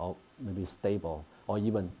high, or maybe stable, or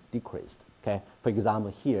even decreased. Okay. For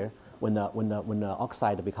example, here when the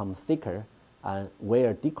oxide becomes thicker,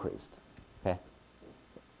 wear decreased. Okay.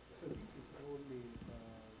 So this is only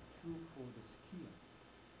true for the steel,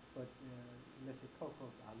 but let's say talk of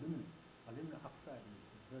aluminum. Aluminum oxide is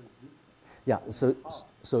very different. Yeah.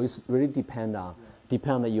 So it's really depend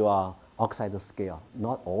on your oxide scale.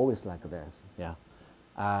 Not always like this. Yeah.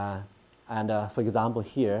 For example,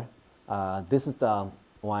 here, this is the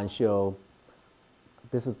one show.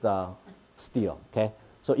 This is the steel. Okay.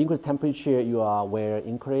 So increased temperature, your wear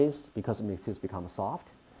increase because materials become soft.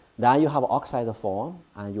 Then you have oxide form,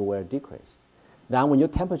 and your wear decrease. Then when your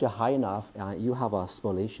temperature high enough, you have a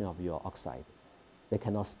spoliation of your oxide. They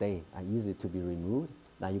cannot stay and easy to be removed.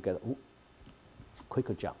 Then you get a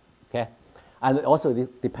quicker jump. Okay. And also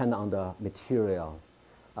depend on the material.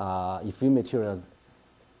 If your material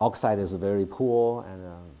oxide is very poor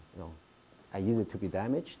and easy to be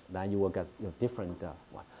damaged, then you will get different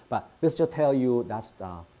one. But this just tell you that's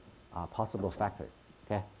the possible factors.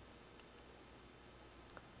 Okay.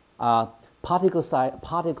 Particle size,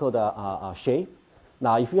 particle shape.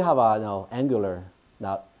 Now, if you have a angular,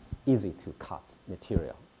 now easy to cut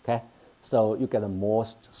material. Okay. So you get a more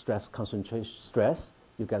stress concentration stress,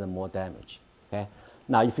 you get a more damage. Okay.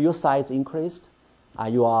 Now, if your size increased,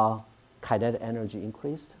 your kinetic energy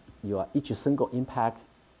increased, each single impact,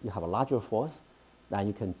 you have a larger force, then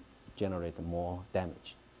you can generate more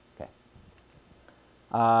damage. Okay.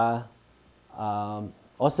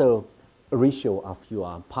 Also, a ratio of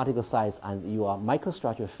your particle size and your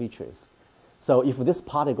microstructure features. So if this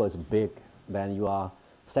particle is big, then your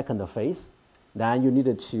second phase, then you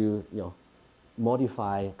needed to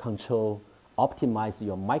modify, control, optimize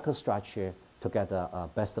your microstructure to get a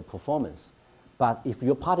best performance. But if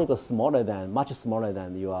your particle is much smaller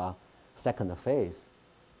than your second phase,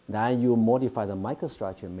 then you modify the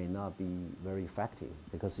microstructure may not be very effective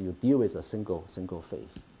because you deal with a single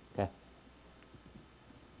phase. Okay.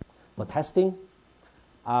 For testing,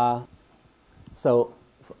 so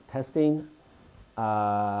for testing,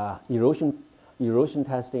 erosion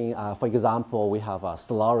testing. For example, we have a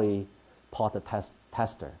slurry pot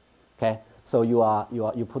tester. Okay. So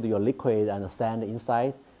you put your liquid and the sand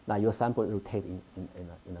inside. Now your sample rotate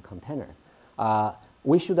in a container.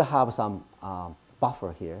 We should have some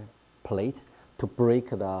buffer here, plate, to break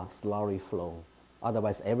the slurry flow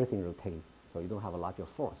Otherwise, everything rotates, so you don't have a larger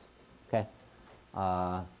force. Okay.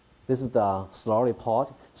 This is the slurry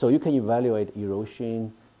part. So you can evaluate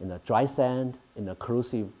erosion in a dry sand, in a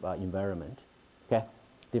corrosive environment. Okay.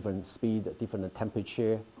 Different speed, different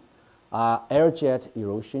temperature. Air jet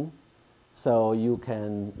erosion. So you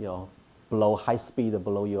can blow high speed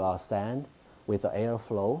below your sand with the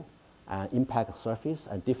airflow and impact surface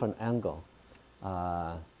at different angle.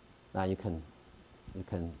 Now you can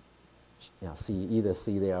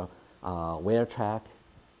see their wear track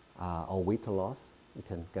or weight loss. You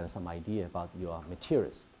can get some idea about your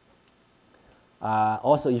materials.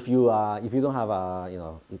 Also, if you don't have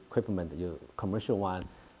equipment, your commercial one,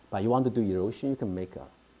 but you want to do erosion, you can make a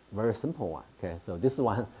very simple one. Okay, so this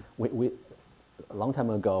one we a long time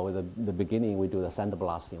ago, the beginning, we do the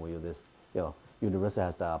sandblasting. We use this. University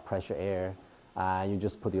has the pressure air. You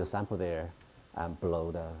just put your sample there and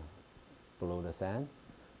blow the sand.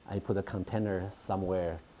 And you put a container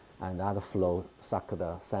somewhere, and that flow suck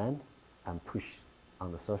the sand and push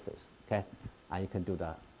on the surface. Okay, and you can do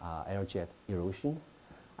the air jet erosion.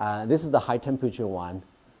 This is the high temperature one.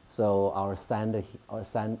 So our sand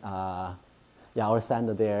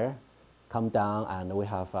there come down, and we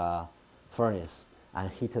have a furnace and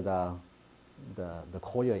heat the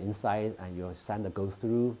coil inside, and your sand goes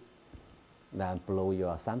through, then blow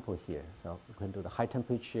your sample here. So you can do the high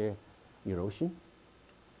temperature erosion.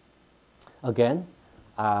 Again,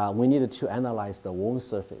 we need to analyze the worn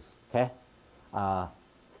surface. Okay,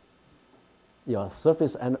 your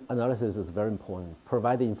surface analysis is very important.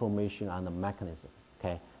 Provide the information on the mechanism.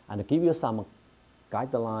 Okay, and give you some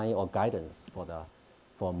guideline or guidance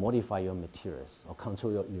for modify your materials or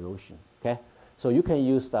control your erosion. Okay, so you can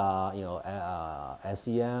use the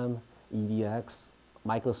SEM, EDX,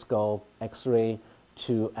 microscope, X-ray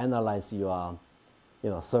to analyze your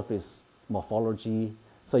surface morphology.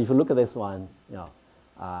 So if you look at this one,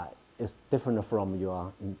 it's different from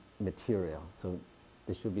your material. So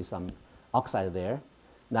there should be some oxide there.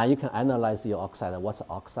 Now you can analyze your oxide. What's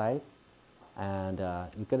oxide? And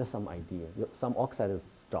you get some idea. Some oxide is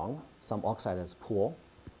strong, some oxide is poor,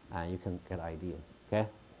 and you can get an idea. Okay.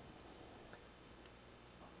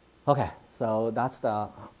 Okay. So that's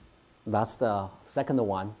the second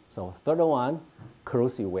one. So third one,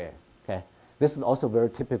 corrosive wear. Okay. This is also a very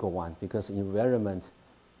typical one because environment,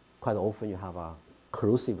 quite often you have a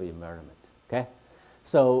corrosive environment. Okay.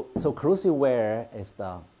 So corrosive wear is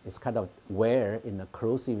kind of wear in a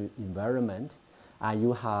corrosive environment, and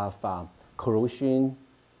you have corrosion.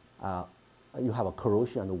 You have a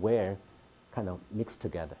corrosion and wear kind of mixed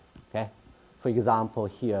together. Okay. For example,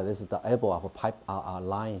 here this is the elbow of a pipe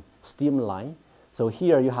line, steam line. So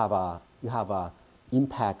here you have a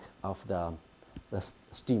impact of the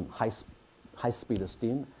steam, high speed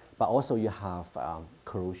steam, but also you have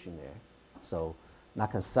corrosion there. So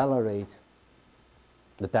that can accelerate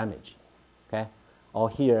the damage. Okay. Or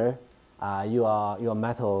here your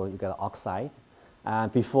metal, you get oxide,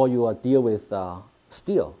 and before you deal with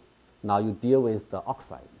steel, now you deal with the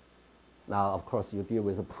oxide. Now, of course, you deal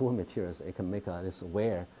with the poor materials. It can make this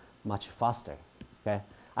wear much faster. Okay,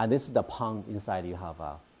 and this is the pond inside. You have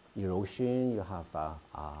erosion. You have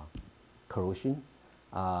corrosion,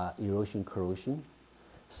 erosion, corrosion.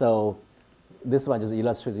 So this one just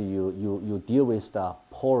illustrates you deal with the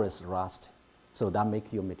porous rust. So that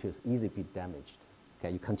makes your materials easily be damaged.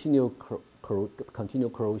 Okay, you continue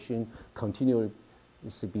corrosion, continue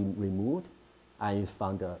to be removed, and you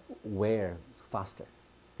found the wear faster.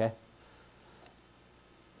 Okay.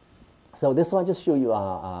 So this one just show you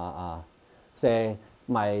say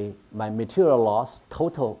my material loss,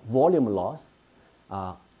 total volume loss,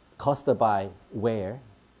 caused by wear,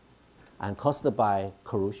 and caused by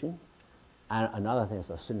corrosion, and another thing is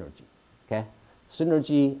a synergy. Okay,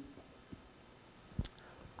 synergy.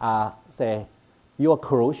 Say your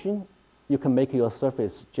corrosion, you can make your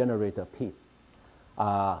surface generate a pit,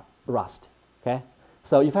 rust. Okay,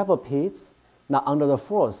 so if you have a pit, now under the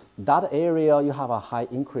force, that area you have a high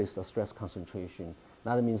increased stress concentration.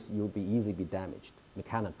 That means you'll be easily be damaged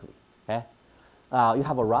mechanically. Okay, you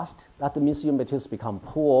have a rust. That means your materials become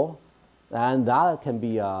poor, and that can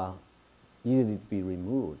be easily be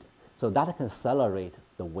removed. So that can accelerate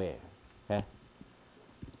the wear. Okay.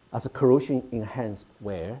 As a corrosion enhanced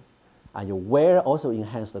wear, and your wear also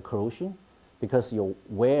enhance the corrosion because your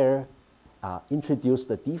wear introduce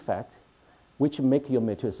the defect, which make your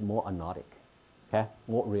materials more anodic, okay,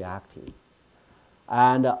 more reactive.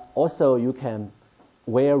 And also you can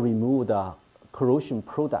wear remove the corrosion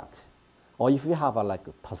product, or if you have like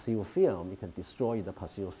a passive film, you can destroy the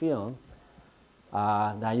passive film.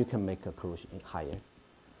 Then you can make a corrosion higher.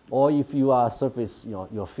 Or if your surface,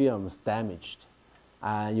 your film is damaged,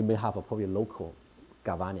 and you may have a probably local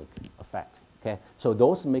galvanic effect. Okay, so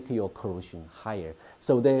those make your corrosion higher.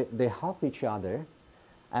 So they help each other,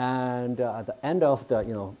 and at the end of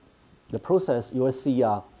the process, you will see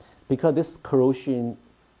because this corrosion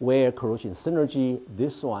wear corrosion synergy,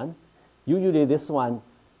 this one, usually this one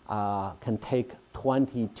can take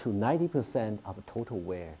 20 to 90% of the total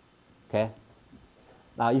wear. Okay.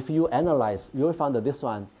 Now, if you analyze, you will find that this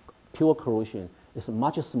one, pure corrosion, is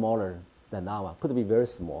much smaller than that one. Could be very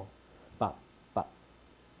small, but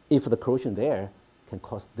if the corrosion there can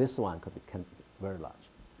cause this one can be very large.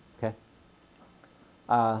 Okay.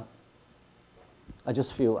 I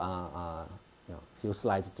just feel few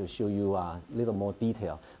slides to show you a little more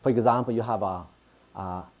detail. For example, you have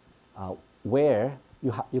where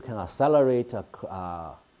you can accelerate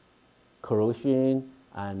corrosion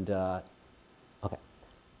and okay,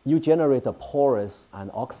 you generate a porous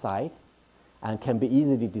and oxide and can be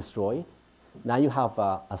easily destroyed. Now you have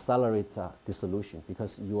accelerate dissolution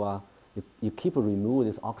because you keep remove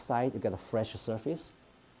this oxide, you get a fresh surface,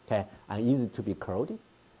 okay, and easy to be corroded.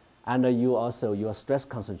 And your stress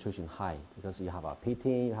concentration high because you have a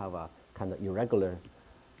pitting, you have a kind of irregular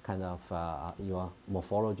kind of your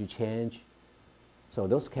morphology change. So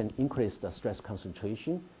those can increase the stress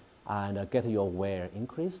concentration and get your wear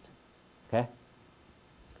increased. Okay.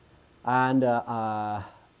 And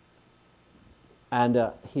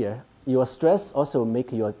here, your stress also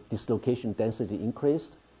make your dislocation density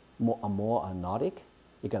increased, more anodic.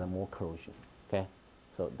 You get more corrosion. Okay.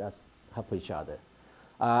 So that's help each other.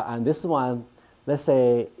 And this one, let's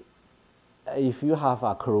say, if you have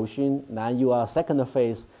a corrosion, now your second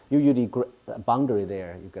phase, usually boundary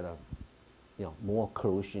there, you get more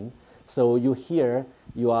corrosion. So you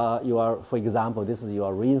are, for example, this is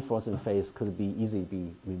your reinforcement phase could be easily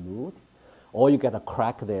be removed, or you get a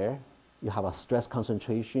crack there. You have a stress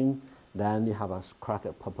concentration, then you have a crack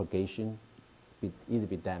propagation, easily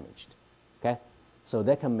be damaged. Okay, so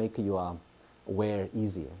that can make your wear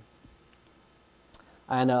easier.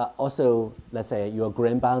 And also, let's say your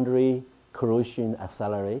grain boundary corrosion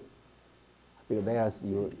accelerate, because there's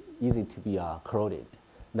you easy to be corroded.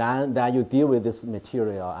 Then you deal with this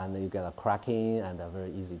material and you get a cracking and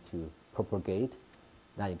very easy to propagate.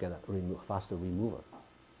 Then you get a faster removal.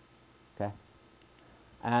 Okay,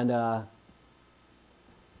 and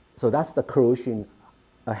so that's the corrosion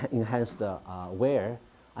enhanced wear,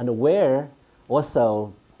 and the wear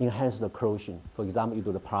also enhance the corrosion. For example, you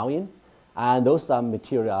do the plowing. And those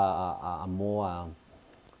material are more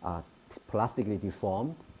plastically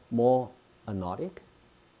deformed, more anodic.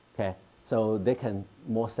 Okay, so they can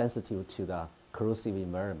more sensitive to the corrosive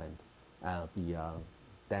environment be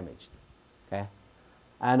damaged. Okay,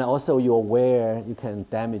 and also your wear, you can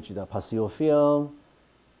damage the passile film.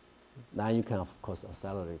 Now you can of course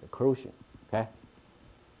accelerate the corrosion. Okay,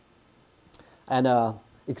 and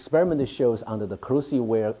experiment shows under the corrosive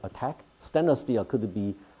wear attack, stainless steel could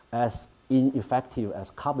be as ineffective as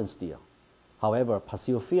carbon steel. However,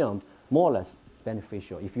 passile film more or less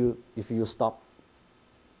beneficial. If you stop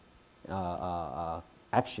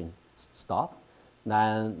action,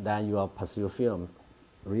 then your passile film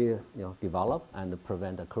really develop and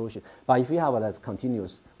prevent the corrosion. But if you have that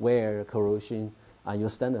continuous wear corrosion, and your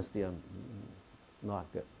stainless steel not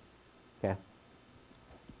good. Okay.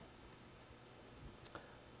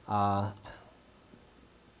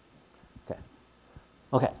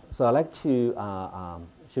 Okay, so I'd like to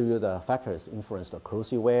show you the factors influence the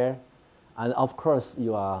corrosive wear, and of course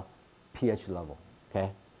your pH level.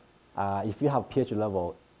 Okay, if you have pH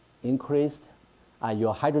level increased,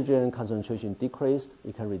 your hydrogen concentration decreased,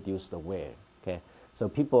 you can reduce the wear. Okay, so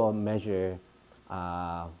people measure.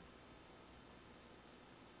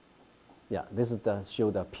 This is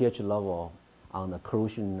show the pH level on the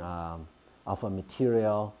corrosion of a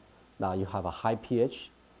material. Now you have a high pH.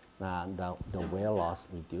 The wear loss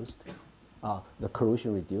reduced, the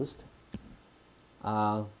corrosion reduced.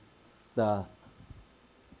 The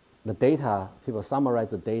data, people summarize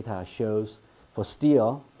the data shows for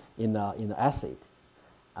steel in the acid,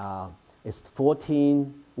 it's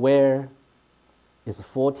 14, wear is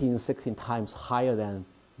 14, 16 times higher than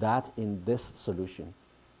that in this solution,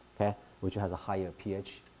 okay, which has a higher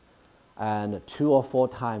pH, and 2 or 4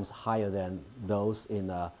 times higher than those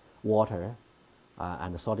in water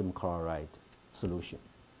and the sodium chloride solution.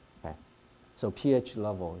 Okay, so pH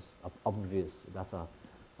level is obvious. That's a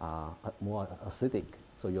more acidic,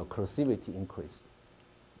 so your corrosivity increased.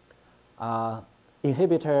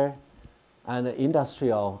 Inhibitor and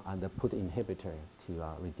industrial, and they put inhibitor to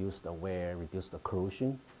reduce the wear, reduce the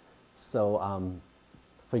corrosion. So,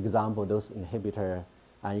 for example, those inhibitor,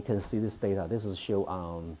 and you can see this data. This is show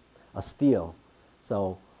a steel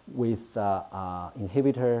So with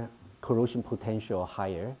inhibitor, corrosion potential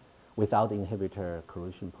higher. Without inhibitor,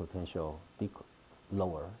 corrosion potential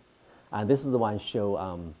lower. And this is the one show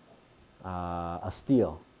a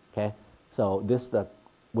steel. Okay, so this is the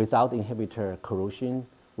without inhibitor corrosion,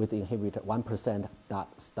 with inhibitor 1% that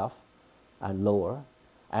stuff, and lower.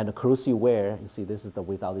 And the corrosive wear, you see, this is the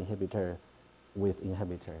without inhibitor, with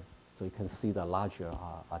inhibitor. So you can see the larger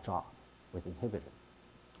drop with inhibitor.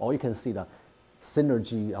 Or you can see the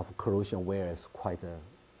synergy of corrosion wear is quite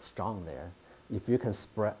strong there. If you can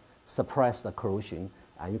suppress the corrosion,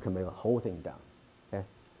 you can make the whole thing down. Okay.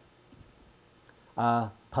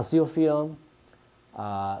 Passive film,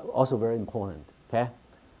 also very important. Okay.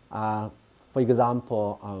 For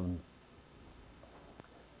example,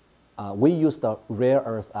 we use the rare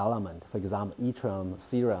earth element, for example, yttrium,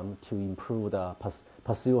 cerium, to improve the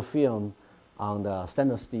passive film on the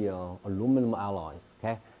stainless steel aluminum alloy.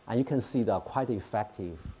 Okay, and you can see they're quite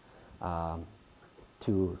effective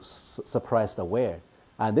to suppress the wear.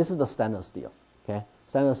 And this is the stainless steel. Okay,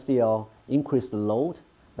 stainless steel increased load.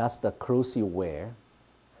 That's the corrosive wear.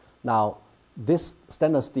 Now, this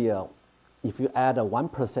stainless steel, if you add a 1%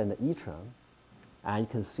 yttrium, and you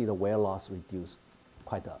can see the wear loss reduced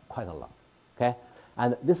quite a lot. Okay,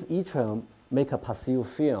 and this yttrium make a passive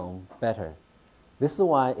film better. This is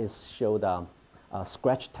why it's showed a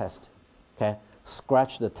scratch test. Okay,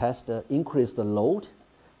 scratch the test, increase the load,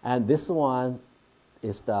 and this one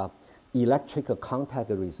is the electrical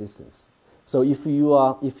contact resistance. So if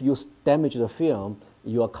you damage the film,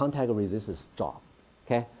 your contact resistance drop.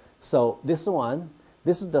 Okay, so this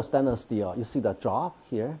is the stainless steel. You see the drop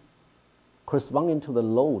here, corresponding to the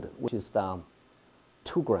load, which is the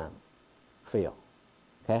 2 gram film.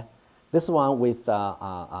 Okay, this one with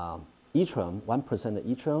yttrium, 1%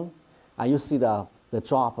 yttrium, and you see the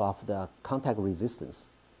drop of the contact resistance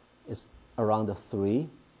is around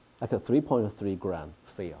 3.3 gram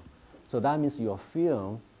film. So that means your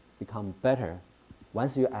film become better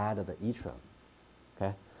once you add the yttrium.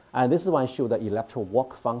 Okay, and this one shows the electron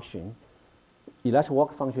walk function. Electron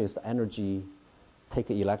walk function is the energy take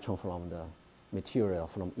electron from the material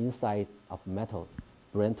from inside of metal,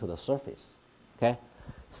 bring to the surface. Okay,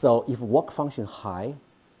 so if walk function high,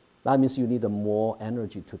 that means you need more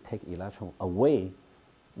energy to take electron away.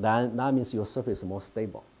 Then that means your surface is more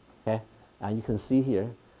stable. Okay, and you can see here,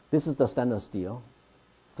 this is the stainless steel,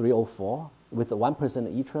 304 with the 1%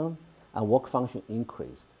 yttrium and walk function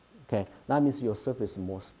increased. Okay, that means your surface is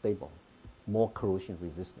more stable, more corrosion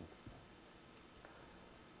resistant.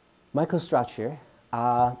 Microstructure.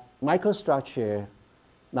 Microstructure.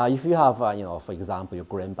 Now, if you have, for example, your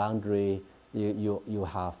grain boundary, you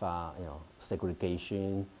have,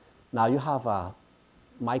 segregation. Now you have a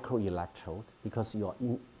microelectrode because your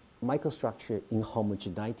microstructure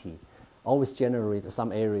inhomogeneity always generate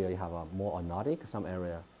some area you have a more anodic, some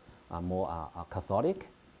area more cathodic.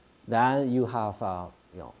 Then you have,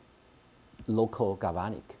 local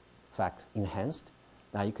galvanic effect enhanced.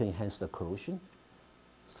 Now you can enhance the corrosion.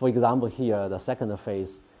 For example, here the second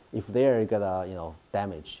phase, if there you get a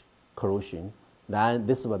damage, corrosion, then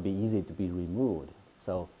this will be easy to be removed.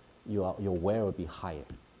 So your wear will be higher.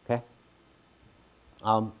 Okay.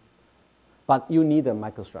 But you need a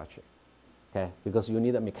microstructure. Okay, because you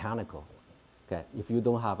need a mechanical. Okay, if you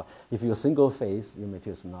don't have, if you're single phase, your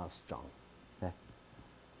material is not strong. Okay.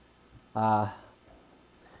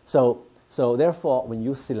 So therefore, when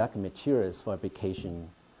you select materials for application,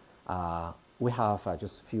 we have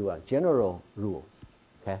just a few general rules.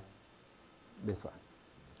 Okay, this one.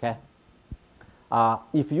 Okay.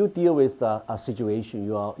 If you deal with a situation,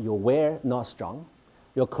 your wear not strong,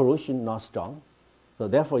 your corrosion not strong, so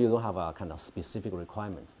therefore you don't have a kind of specific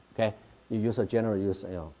requirement. Okay, you use a general use,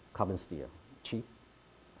 carbon steel, cheap,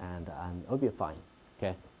 and it'll be fine.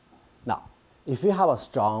 Okay. Now, if you have a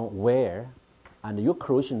strong wear and your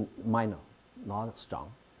corrosion minor, not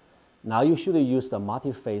strong, now you should use the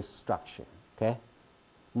multi-phase structure. Okay,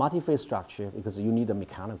 multi-phase structure because you need a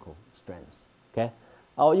mechanical strength. Okay,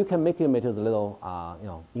 or you can make your materials a little,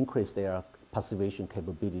 increase their passivation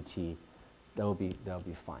capability. That will be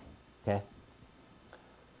fine. Okay.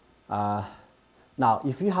 Now,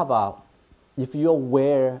 if you have if your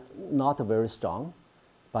wear not very strong,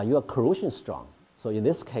 but your corrosion strong, so in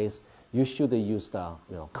this case, you should use the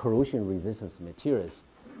corrosion resistance materials.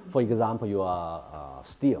 For example, your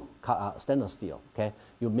steel, stainless steel. Okay,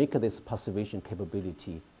 you make this passivation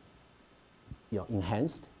capability,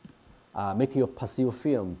 enhanced, make your passive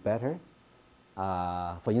film better.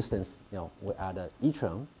 For instance, we add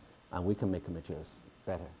yttrium, and we can make materials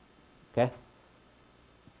better. Okay.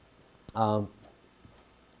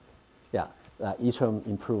 Yeah. Yttrium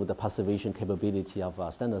improved the passivation capability of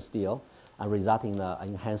stainless steel and resulting in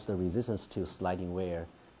enhanced resistance to sliding wear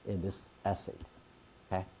in this acid.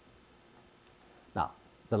 Okay. Now,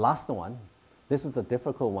 the last one, this is the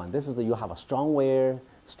difficult one. This is you have a strong wear,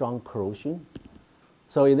 strong corrosion.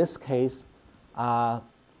 So in this case,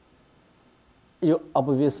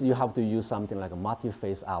 obviously you have to use something like a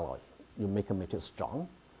multi-phase alloy. You make a material strong.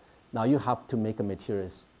 Now you have to make a material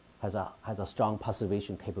has a strong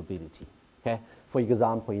passivation capability. Okay. For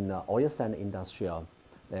example, in the oil sand industry,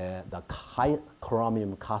 the high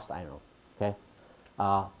chromium cast iron. Okay.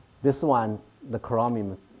 This one, the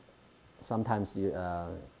chromium, sometimes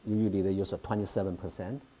usually they use a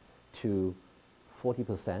 27% to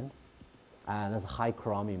 40%, and that's high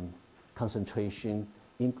chromium concentration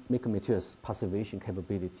make materials passivation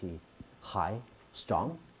capability high,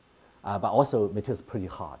 strong, but also materials pretty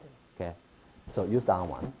hard. Okay, so use that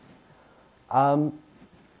one.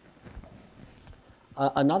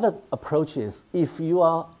 Another approach is if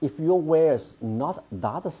your wear is not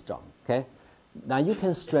that strong. Okay, now you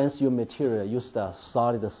can strengthen your material, use the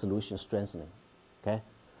solid solution strengthening. Okay,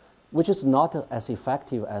 which is not as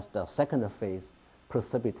effective as the second phase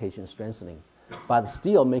precipitation strengthening, but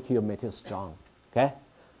still make your material strong. Okay,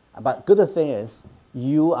 but good thing is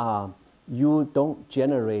you don't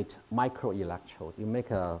generate microelectrode. You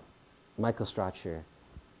make a microstructure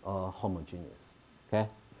homogeneous. Okay,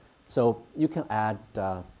 so you can add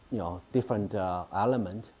different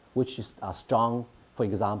element which is strong. For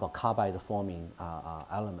example, carbide forming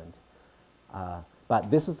element. But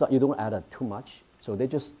this is you don't add too much. So they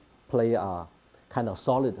just play a kind of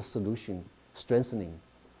solid solution strengthening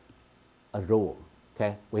a role.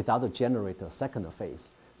 Okay, without the generator second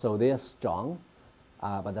phase. So they are strong,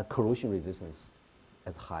 but the corrosion resistance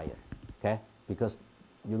is higher. Okay, because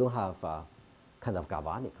you don't have kind of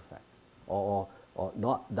galvanic effect or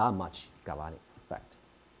not that much galvanic effect.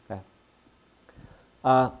 Okay.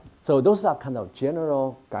 So those are kind of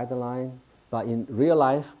general guideline, but in real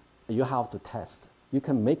life, you have to test. You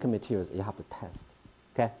can make materials, you have to test.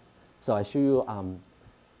 Okay. So I show you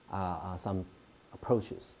some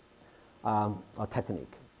approaches or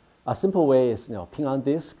technique. A simple way is pin on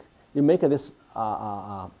disk. You make this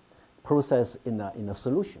process in a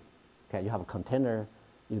solution. Okay. You have a container.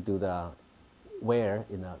 You do the wear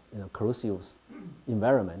in a corrosive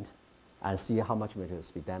environment, and see how much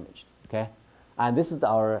materials be damaged. Okay. And this is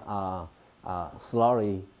our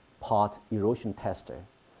slurry pot erosion tester.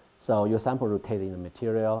 So your sample rotating the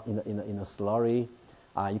material in a slurry.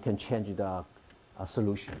 You can change the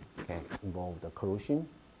solution. Okay, involve the corrosion.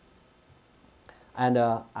 And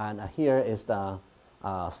here is the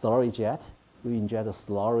slurry jet. You inject the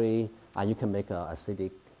slurry, and you can make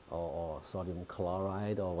acidic or sodium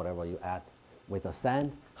chloride or whatever you add with the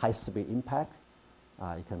sand. High speed impact.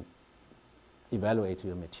 You can evaluate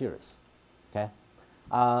your materials. Okay,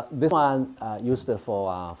 this one used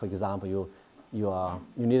for example, you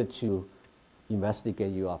needed to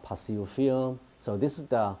investigate your passive film. So this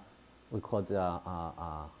is we call the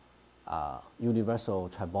universal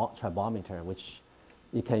tribometer, which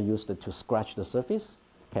you can use to scratch the surface.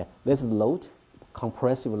 Okay, this is load,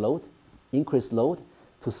 compressive load, increased load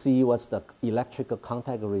to see what's the electrical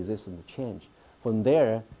contact resistance change. From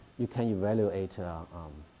there, you can evaluate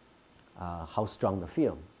how strong the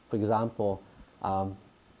film. For example,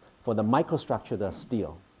 for the microstructured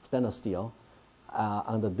steel, stainless steel,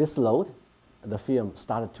 under this load, the film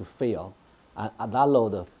started to fail. At that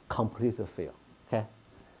load, completely fail. Okay,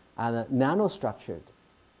 and nanostructured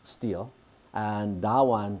steel, and that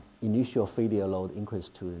one initial failure load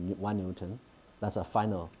increased to 1 Newton. That's a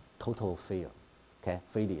final total failure. Okay,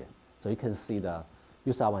 failure. So you can see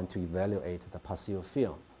use that one to evaluate the passive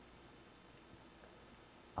film.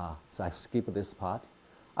 So I skip this part.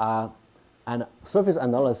 And surface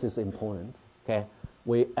analysis is important. Okay,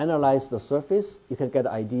 we analyze the surface. You can get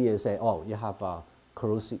an idea. Say, oh, you have a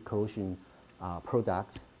corrosion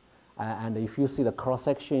product, and if you see the cross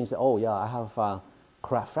section, you say, oh yeah, I have a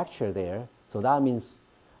crack fracture there. So that means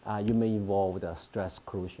you may involve the stress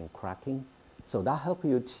corrosion cracking. So that helps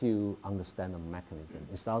you to understand the mechanism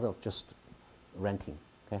instead of just ranking.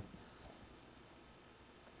 Okay.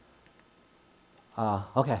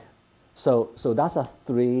 Okay. So that's a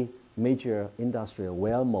 3 major industrial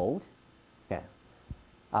wear mode. Okay.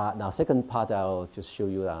 Now second part, I'll just show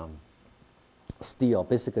you steel.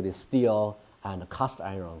 Basically, steel and cast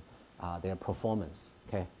iron, their performance.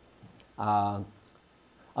 Okay.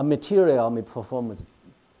 A material may perform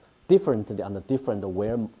differently under different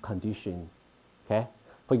wear condition. Okay.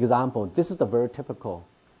 For example, this is the very typical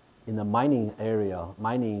in the mining area,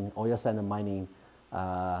 oil sand mining.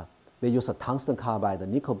 They use a tungsten carbide, a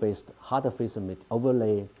nickel-based hard face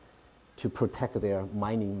overlay to protect their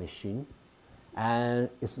mining machine. And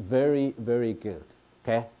it's very, very good,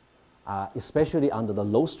 okay? Especially under the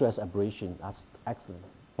low stress abrasion, that's excellent,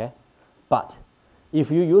 okay? But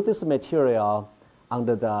if you use this material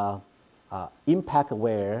under the impact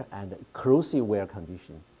wear and corrosive wear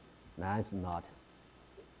condition, that's not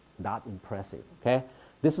that impressive, okay?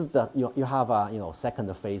 This is the, you have a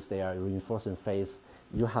second phase there, reinforcing phase.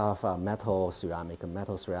 You have metal ceramic,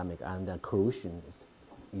 and then corrosion is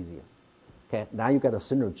easier. Okay, now you get a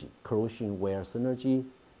synergy, corrosion wear synergy,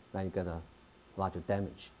 then you get a larger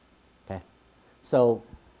damage. Okay, so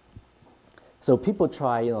people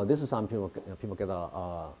try, this is some people get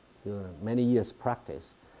many years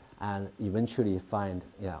practice, and eventually find,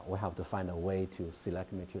 we have to find a way to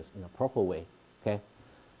select materials in a proper way. Okay,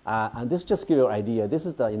 and this just give you an idea. This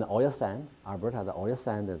is in the oil sand, Alberta. The oil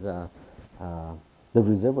sand is the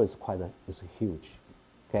reservoir is huge.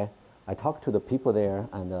 Okay, I talked to the people there,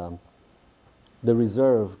 and the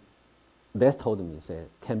reserve, they told me,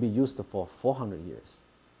 can be used for 400 years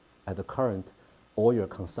at the current oil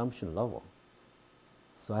consumption level.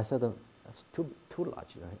 So I said, that's too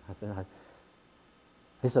large, right?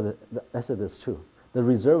 I said that's true. The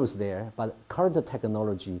reserve is there, but current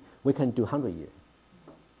technology, we can do 100 years.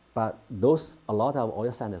 But a lot of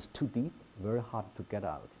oil sand is too deep, very hard to get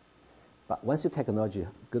out. But once your technology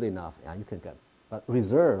good enough, you can get. But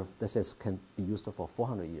reserve, can be used for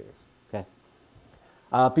 400 years. Okay.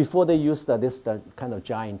 Before they used this kind of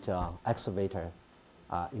giant excavator,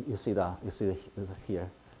 you see here,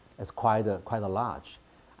 it's quite a large,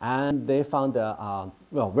 and they found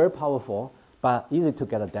very powerful, but easy to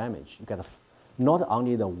get a damage. You get not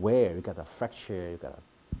only the wear, you get a fracture, you get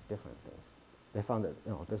different things. They found that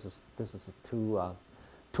this is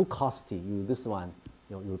too costly. This one,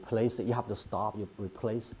 you replace it. You have to stop. You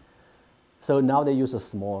replace. So now they use a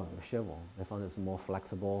small shovel. They found it's more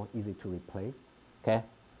flexible, easy to replace. Okay,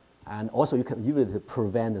 and also you can use it to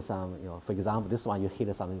prevent some. For example, this one you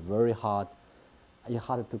hit something very hard. It's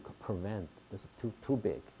hard to prevent. This is too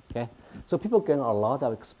big. Okay, so people gain a lot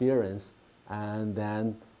of experience, and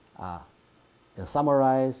then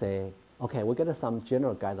summarize. Say, okay, we get some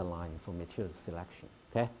general guideline for material selection.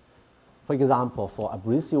 Okay, for example, for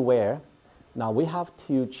abrasive wear, now we have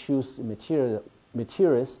to choose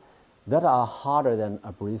materials that are harder than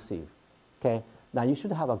abrasive. Okay, now you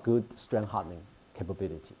should have a good strength hardening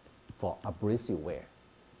capability for abrasive wear.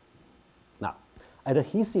 Now,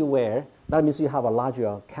 adhesive wear, that means you have a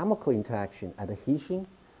larger chemical interaction, adhesion.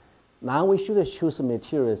 Now we should choose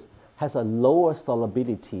materials has a lower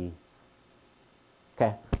solubility.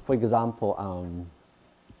 Okay, for example,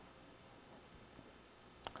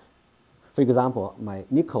 my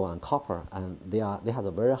nickel and copper, and they have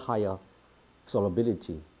a very higher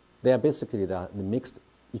solubility. They are basically they mixed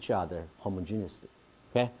each other homogeneously.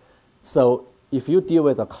 Okay, so if you deal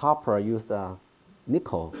with the copper, use the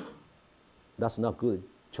nickel, that's not good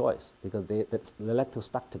choice because they like to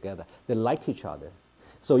stuck together. They like each other,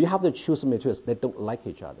 so you have to choose materials that don't like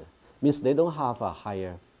each other. Means they don't have a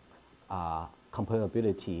higher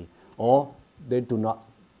compatibility, or they do not,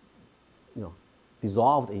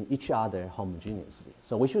 dissolved in each other homogeneously.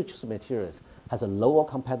 So we should choose materials has a lower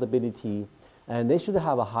compatibility, and they should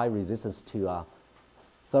have a high resistance to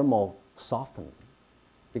thermal softening,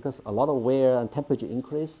 because a lot of wear and temperature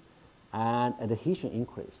increase and adhesion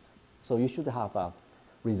increased. So you should have a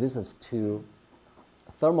resistance to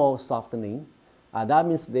thermal softening. That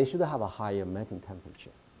means they should have a higher melting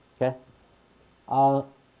temperature. Okay.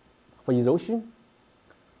 For erosion,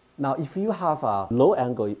 now if you have a low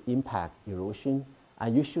angle impact erosion,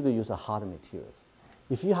 and you should use a hard materials.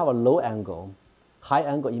 If you have a low angle, high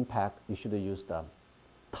angle impact, you should use the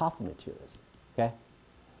tough materials. Okay.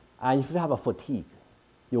 And if you have a fatigue,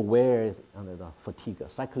 your wear is under the fatigue,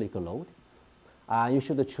 cyclic load. You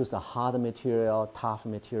should choose a hard material, tough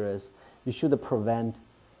materials. You should prevent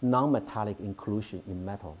non-metallic inclusion in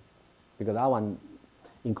metal, because that one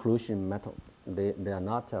inclusion in metal, they are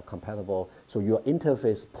not compatible. So your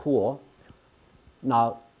interface poor.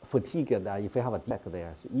 Now fatigue, if you have a defect there,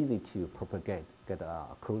 it's easy to propagate, get a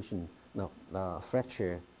corrosion,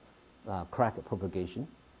 fracture, crack propagation.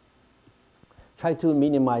 Try to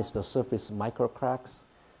minimize the surface micro cracks,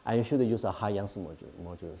 and you should use a high Young's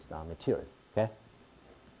modulus materials. Okay.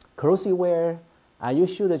 Corrosive wear, you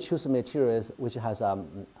should choose materials which has,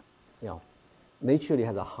 naturally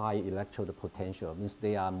has a high electrode potential. Means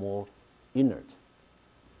they are more inert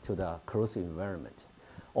to the corrosive environment,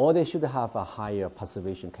 or they should have a higher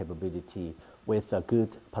passivation capability with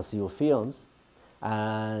good passive films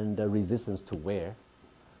and resistance to wear.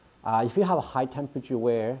 If you have a high temperature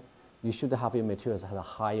wear, You should have your materials have a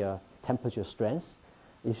higher temperature strength.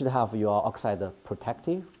 You should have your oxide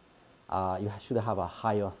protective. You should have a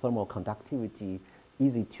higher thermal conductivity,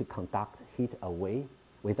 easy to conduct heat away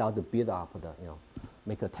without the build up,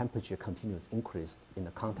 make the temperature continuous increase in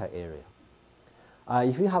the contact area.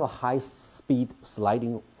 If you have a high speed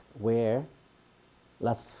sliding wear,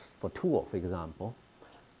 that's for tool, for example,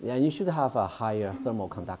 you should have a higher thermal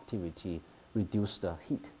conductivity, reduce the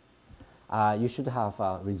heat. You should have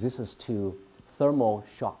resistance to thermal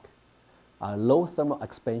shock. Low thermal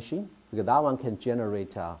expansion, because that one can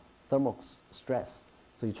generate thermal stress.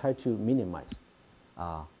 So you try to minimize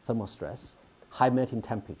thermal stress. High melting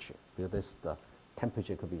temperature, because the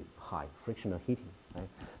temperature could be high, frictional heating. Right?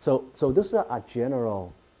 So this is a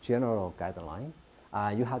general guideline.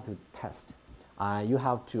 You have to test. You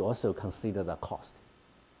have to also consider the cost.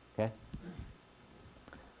 Okay.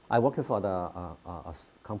 I work for the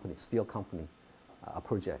company, steel company, a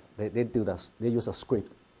project. They do this. They use a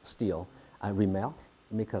scraped steel and remelt,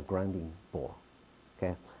 make a grinding bore.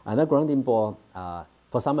 Okay, and that grinding bore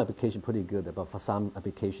for some application pretty good, but for some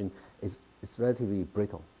application it's relatively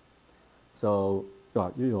brittle. So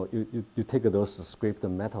you take those scraped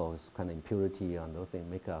metals, kind of impurity and those things,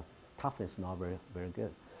 make a toughness not very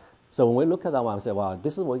good. So when we look at that one, we say, well,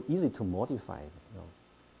 this is easy to modify,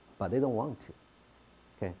 but they don't want to.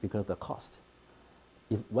 Okay, because the cost.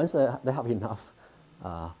 If once they have enough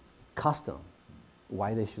custom,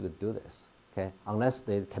 why they should do this? Okay, unless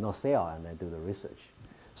they cannot sell and they do the research.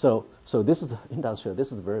 So this is the industrial.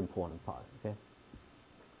 This is a very important part.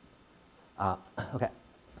 Okay.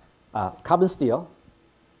 Carbon steel.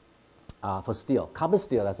 For steel, carbon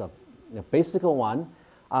steel that's a basic one.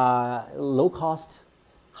 Low cost,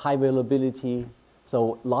 high availability.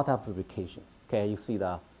 So a lot of applications. Okay, you see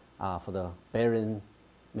the for the bearing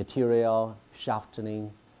material,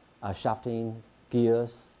 shafting,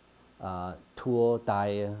 gears, tool,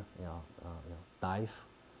 die, dive.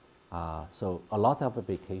 So a lot of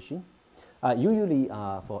application. Usually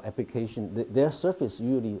for application, their surface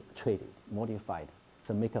usually traded, modified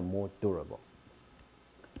to make it more durable.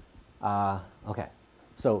 Okay,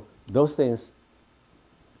 so those things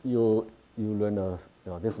you learn.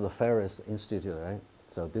 This is the Ferris Institute, right?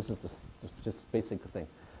 So this is just basic thing.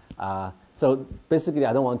 So basically,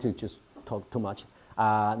 I don't want to just talk too much.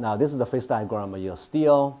 Now this is the phase diagram of your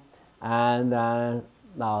steel, and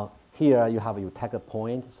now here you have your tag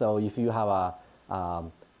point. So if you have a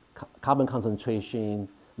carbon concentration,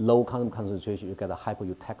 low carbon concentration, you get a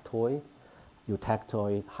hypoeutectoid,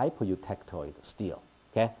 hypoeutectoid steel.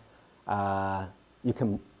 Okay, you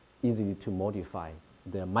can easily to modify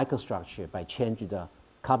the microstructure by changing the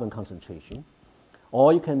carbon concentration.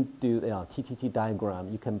 Or you can do TTT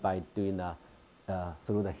diagram. You can by doing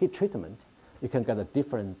through the heat treatment, you can get a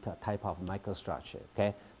different type of microstructure.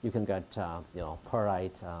 Okay, you can get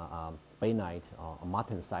pearlite, bainite, or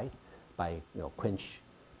martensite by quench,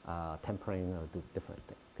 tempering, or do different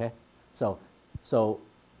things. Okay, so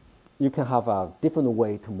you can have a different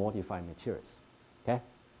way to modify materials. Okay,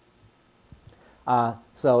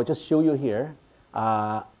 so just show you here.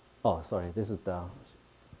 Oh, sorry, this is the.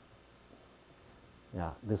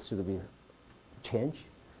 Yeah, this should be changed.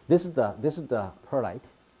 This is the pearlite,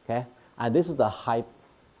 okay, and this is the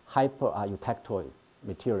hypoeutectoid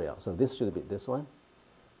material. So this should be this one.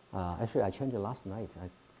 Actually, I changed it last night.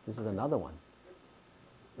 This is another one.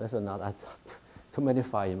 There's another. Too many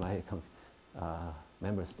files in my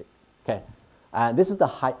memory stick. Okay, and this is the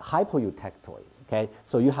hypoeutectoid. Okay,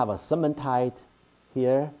 so you have a cementite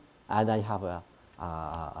here, and then you have a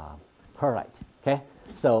pearlite. Okay,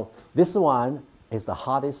 so this one is the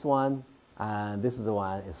hardest one, and this is the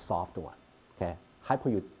one is soft one. Okay,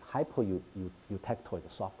 hypoeutectoid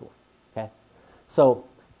soft one. Okay, so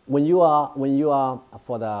when you are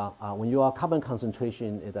carbon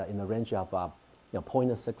concentration in the range of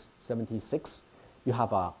 0.676, you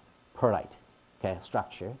have a pearlite, okay,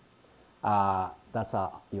 structure. That's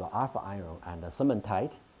your alpha iron and the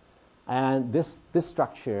cementite, and this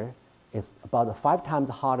structure is about 5 times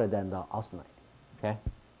harder than the austenite. Okay.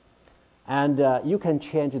 And you can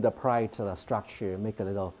change the pearlite structure, make it a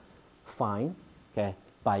little fine, okay,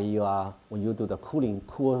 by when you do the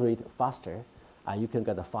cool rate faster, you can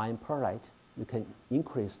get a fine pearlite. You can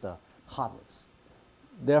increase the hardness.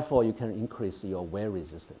 Therefore, you can increase your wear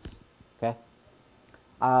resistance, okay?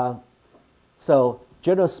 So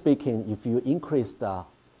generally speaking, if you increase the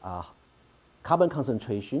carbon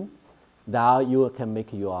concentration, now you can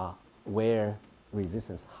make your wear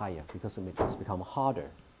resistance higher because the materials become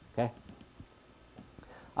harder, okay?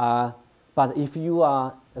 But if you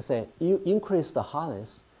let's say you increase the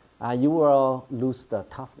hardness, you will lose the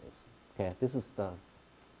toughness. Okay, this is the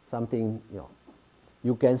something,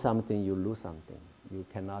 you gain something, you lose something. You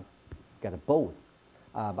cannot get both.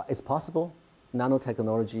 But it's possible.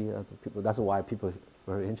 Nanotechnology, that's why people are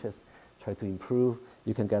very interested, try to improve.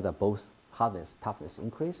 You can get both hardness, toughness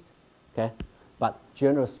increased. Okay? But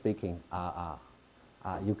generally speaking,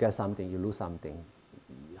 you get something, you lose something.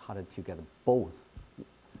 Harder to get both.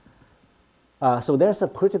 So there's a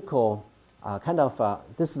critical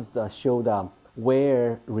this is show the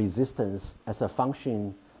wear resistance as a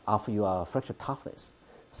function of your fracture toughness.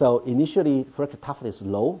 So initially, fracture toughness is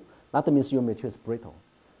low. That means your material is brittle.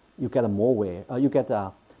 You get more wear. You get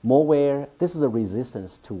more wear. This is a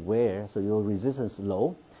resistance to wear. So your resistance is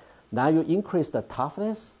low. Now you increase the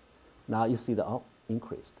toughness. Now you see the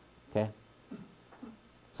increased. Okay.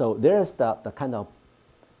 So there's the kind of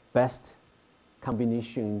best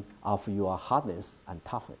combination of your hardness and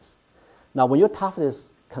toughness. Now when your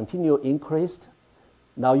toughness continue increased,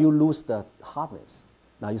 now you lose the hardness.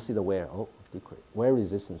 Now you see the wear, decreased. Wear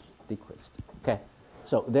resistance decreased. Okay,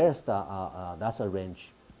 so there's the, that's a range.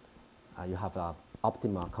 You have an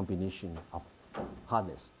optimal combination of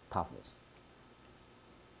hardness, toughness.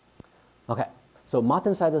 Okay, so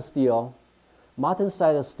martensited steel.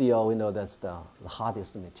 Martensited steel, we know that's the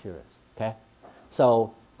hardest materials. Okay,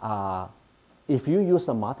 so if you use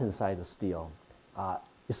a martensited steel,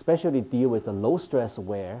 especially deal with the low stress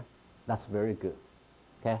wear, that's very good.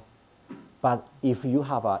 Okay, but if you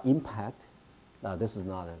have an impact, this is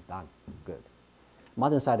not that good.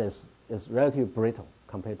 Martensite is relatively brittle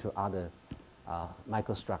compared to other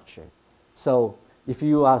microstructure. So if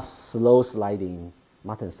you are slow sliding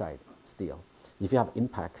martensite steel, if you have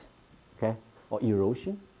impact, okay, or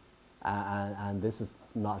erosion, and this is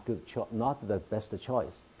not good, not the best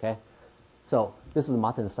choice. Okay, so this is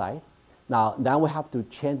martensite. Now we have to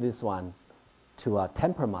change this one to a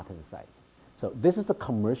temper martensite. So this is the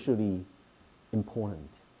commercially important.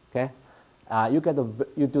 Okay, you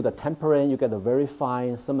do the tempering, you get a very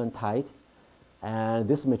fine cementite, and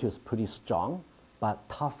this material is pretty strong but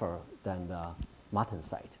tougher than the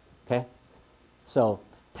martensite. Okay, so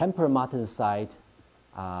temper martensite,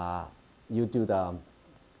 you do the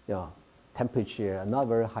temperature, not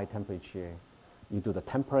very high temperature. You do the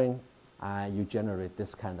tempering, and you generate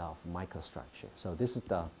this kind of microstructure. So this is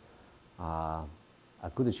the a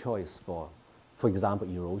good choice for example,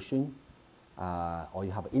 erosion, or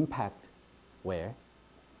you have impact wear.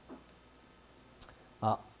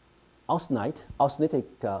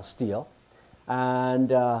 Austenitic steel, and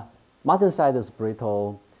martensite is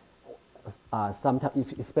brittle.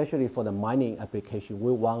 Sometimes, especially for the mining application,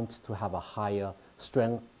 we want to have a higher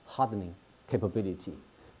strength hardening capability.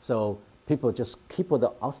 So people just keep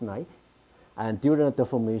the austenite, and during the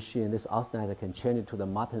deformation, this austenite can change it to the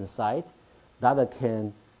martensite. That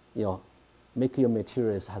can, make your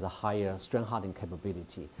materials has a higher strength hardening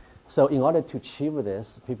capability. So in order to achieve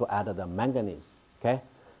this, people added the manganese. Okay,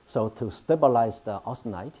 so to stabilize the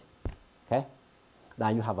austenite, okay, now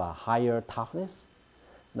you have a higher toughness.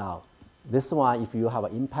 Now this one, if you have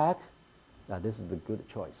an impact, this is the good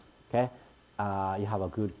choice. Okay, you have a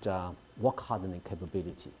good work hardening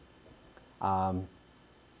capability.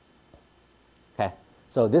 Okay,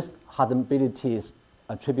 so this hardenability is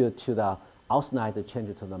attributed to the austenite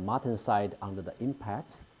change to the martensite under the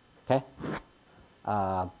impact. Okay,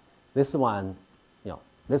 this one,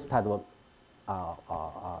 this type of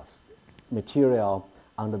material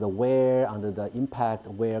under the wear, under the impact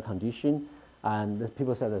wear condition, and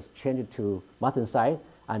people said it's changed to martensite,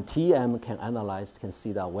 and TM can analyze, can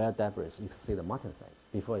see the wear debris. You can see the martensite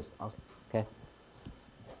before it's out. Okay.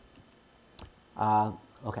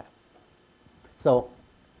 Okay. So,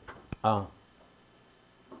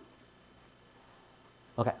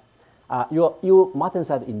 okay. Your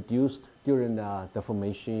martensite induced during the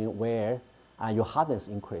deformation wear, your hardness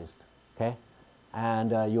increased. Okay,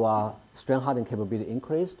 and your strength hardening capability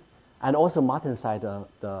increased, and also martensite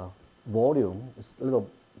the volume is a little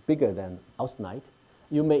bigger than austenite.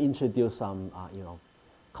 You may introduce some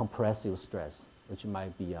compressive stress, which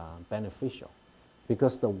might be beneficial,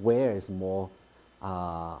 because the wear is more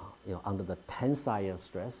under the tensile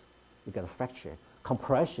stress. You get a fracture.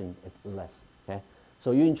 Compression is less. Okay,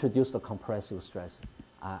 so you introduce the compressive stress,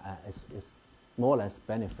 it's more or less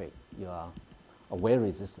benefit your wear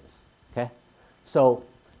resistance. Okay, so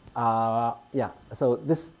so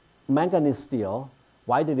this manganese steel,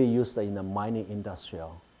 why did they use it in the mining industry?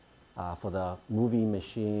 For the moving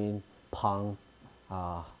machine, pump,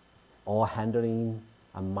 or handling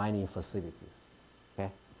and mining facilities. Okay,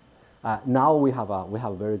 now we have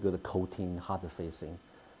very good coating, hard facing,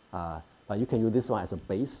 but you can use this one as a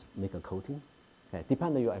base, make a coating. Okay,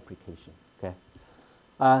 depending on your application. Okay,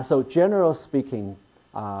 so generally speaking,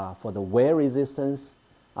 for the wear resistance,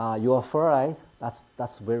 your ferrite,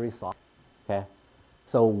 that's very soft, okay?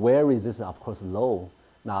 So wear resistance, of course, low.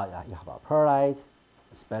 Now you have a pearlite,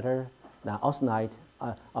 it's better. Now austenite,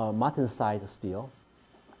 martensite steel,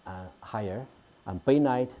 higher. And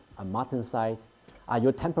bainite, and martensite.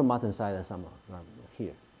 Your tempered martensite is somewhere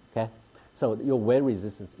here, okay? So your wear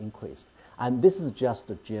resistance increased. And this is just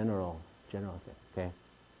the general thing, okay?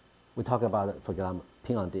 We talk about, for example,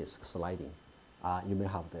 pin on disc sliding. You may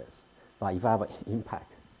have this. But if I have an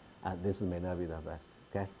impact, this may not be the best,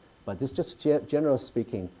 okay? But this just general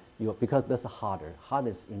speaking, because that's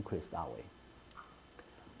hardness increased that way.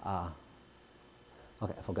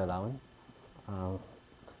 Okay, I forgot that one.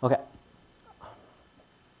 Okay.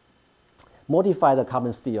 Modify the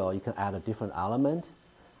carbon steel, you can add a different element.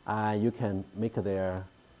 You can make it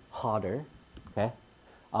harder, okay?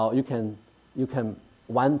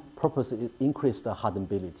 One purpose is increase the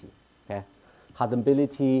hardenability, okay?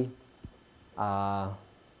 Hardenability, well,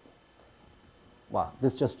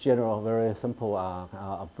 this is just general, very simple,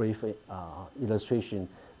 a brief illustration.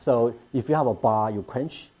 So if you have a bar, you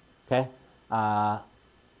quench, okay?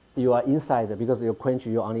 You are inside, because you quench,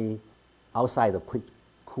 you're only outside the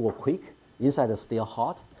cool quick, inside is still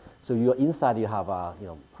hot. So you're inside, you have a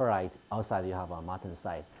pearlite, outside you have a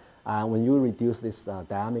martensite. And when you reduce this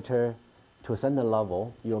diameter to a certain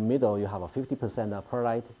level, your middle, you have a 50%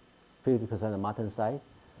 pearlite, 50% martensite.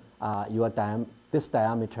 This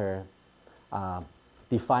diameter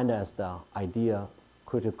defined as the ideal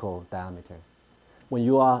critical diameter. When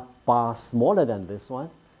you are bar smaller than this one,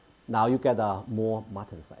 now you get a more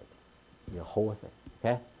martensite, your whole thing,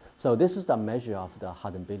 okay? So this is the measure of the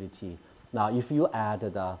hardenability. Now, if you add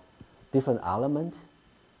the different element,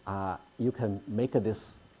 you can make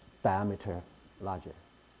this diameter larger,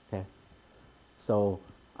 okay? So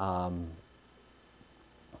I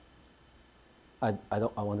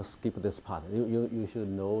want to skip this part. You should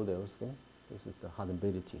know those things. This is the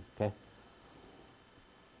hardenability, okay?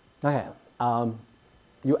 Okay,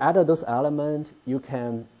 you added those elements, you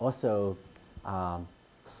can also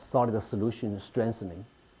solid solution strengthening,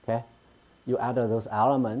 okay? You added those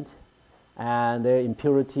elements, and their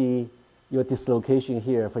impurity, your dislocation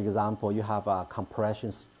here, for example, you have a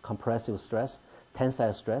compressive stress,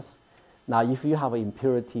 tensile stress. Now, if you have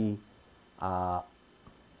impurity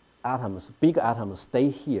atoms, big atoms stay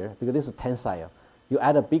here, because this is tensile. You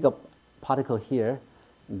add a bigger particle here,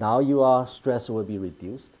 now your stress will be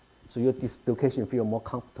reduced. So your dislocation feel more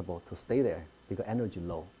comfortable to stay there because energy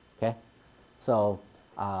low, okay? So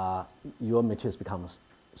your materials become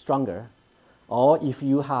stronger. Or if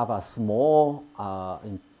you have a small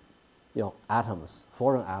atoms,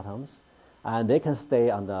 foreign atoms, and they can stay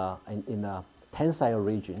on in a tensile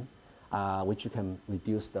region, which you can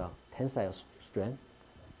reduce the tensile strength,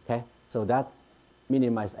 okay? So that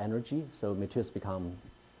minimizes energy, so materials become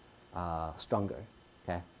stronger,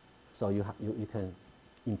 okay? So you can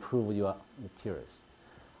improve your materials.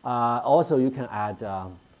 Also, you can add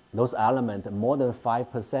those elements more than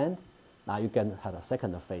 5%. Now you can have a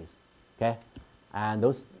second phase, okay? And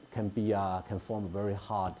those can form very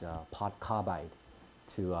hard part carbide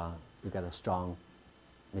to you get a strong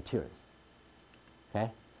materials,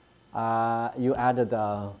 okay? You added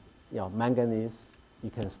manganese. You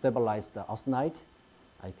can stabilize the austenite.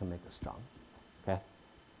 You can make it strong, okay?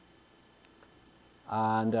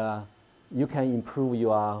 And you can improve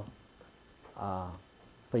your,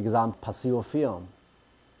 for example, passive film,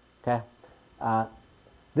 okay?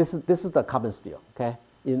 This is the carbon steel, okay?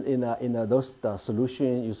 In the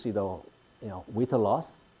solution, you see the weight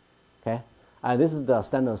loss, okay? And this is the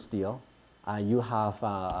standard steel. You have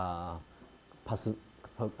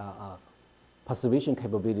passivation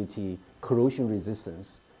capability, corrosion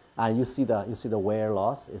resistance, and you see the wear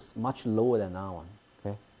loss is much lower than that one,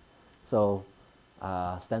 okay? So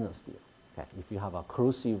standard steel, okay? If you have a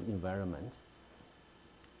corrosive environment,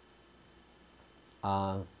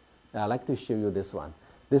 I'd like to show you this one.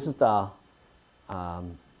 This is the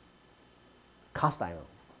cast iron,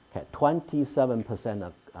 okay?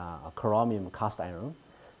 27% chromium cast iron,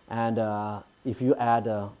 and if you add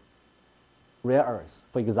rare earths,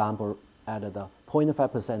 for example, add the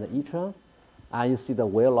 0.5% yttrium, and you see the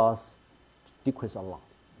wear loss decrease a lot,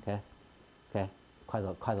 okay? Okay,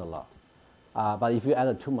 quite a lot. But if you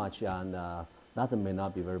add too much, and that may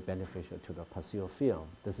not be very beneficial to the passive film.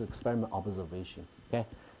 This is experiment observation, okay?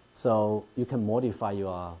 So you can modify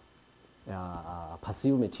your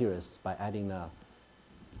passive materials by adding a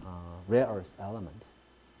rare earth element,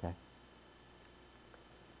 okay?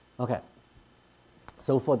 Okay,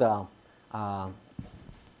 so for the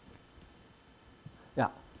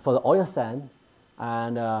for the oil sand,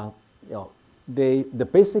 and the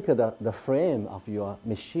basic the frame of your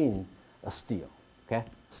machine steel, okay,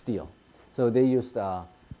 steel. So they used a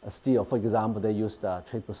steel. For example, they used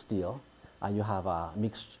triple steel, and you have a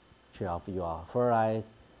mixture of your ferrite,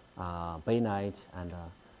 bainite, and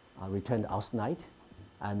returned austenite,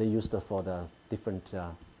 and they used it for the different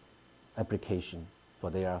application for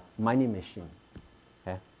their mining machine.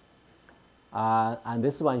 Okay, and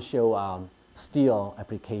this one show steel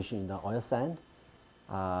application in the oil sand.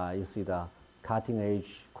 You see the cutting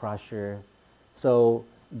edge crusher. So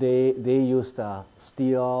they used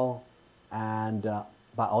steel and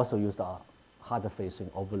but also used a hard facing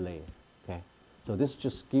overlay. Okay, so this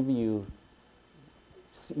just give you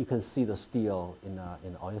can see the steel in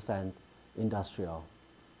oil sand industrial,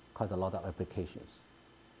 quite a lot of applications.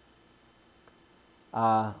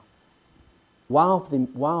 One of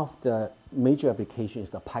the major applications is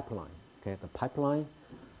the pipeline. Okay, the pipeline.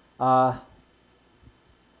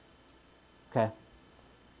 Okay.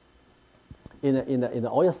 In the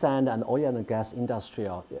oil sand and oil and gas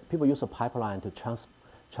industrial, people use a pipeline to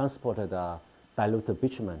transport the diluted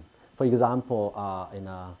bitumen. For example, in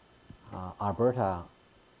Alberta,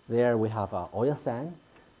 there we have oil sand.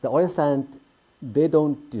 The oil sand, they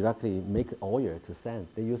don't directly make oil to sand.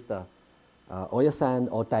 They use the oil sand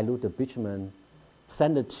or diluted bitumen,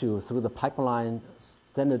 send it through the pipeline,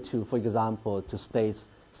 send it to, for example, to states,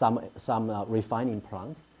 some refining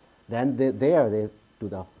plant. Then they do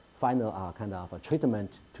the final kind of a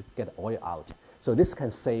treatment to get oil out. So this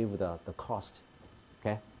can save the cost.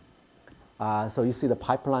 Okay. So you see the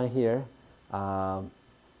pipeline here, from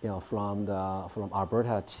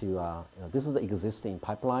Alberta to this is the existing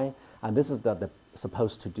pipeline, and this is the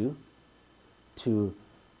supposed to do to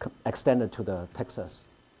extend it to the Texas.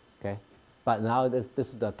 Okay. But now this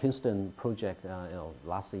is the Kingston project.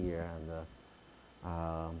 Last year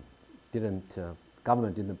and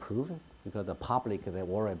government didn't approve it because the public, they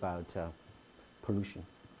worry about pollution.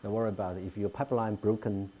 They worry about if your pipeline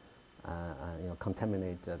broken,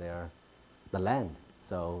 contaminate the land.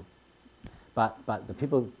 So, but the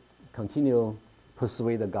people continue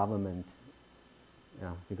persuade the government,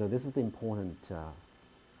 because this is the important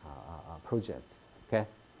project. Okay.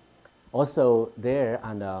 Also there,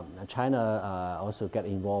 and China also get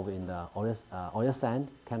involved in the oil sand,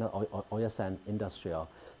 kind of oil sand industrial.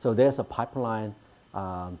 So there's a pipeline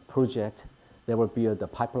project. They will build the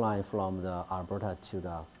pipeline from the Alberta to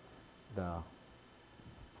the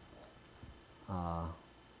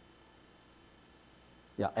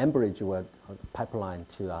Enbridge will pipeline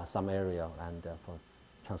to some area and for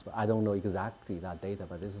transport. I don't know exactly that data,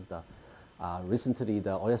 but this is the recently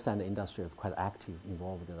the oil sand industry is quite active,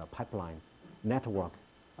 involved in the pipeline network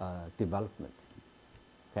development.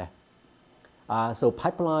 Okay, so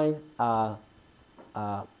pipeline.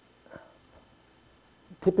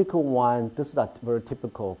 Typical one, this is a very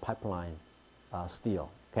typical pipeline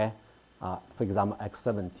steel, okay? For example,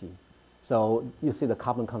 X70. So you see the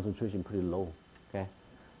carbon concentration pretty low, okay?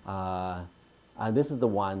 And this is the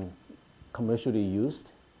one commercially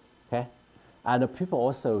used, okay? And people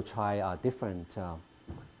also try different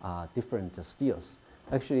steels.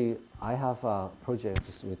 Actually, I have a project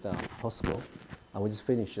just with POSTECH. We just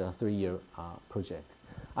finished a 3-year project.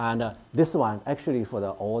 And this one, actually for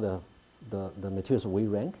all the materials we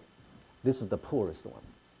rank, this is the poorest one.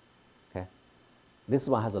 Okay, this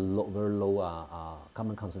one has a very low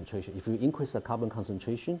carbon concentration. If you increase the carbon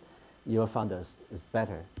concentration, you will find that it's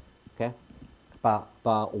better. Okay, but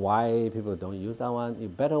why people don't use that one? Your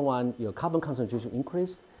better one, your carbon concentration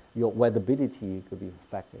increased, your weathability could be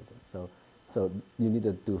affected. So you need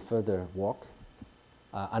to do further work.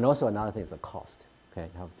 And also another thing is the cost. Okay,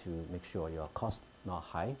 you have to make sure your cost not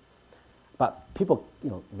high. But people,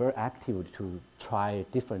 very active to try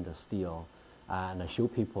different steel and show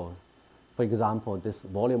people. For example, this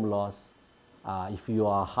volume loss, if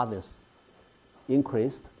your hardness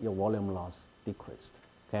increased, your volume loss decreased.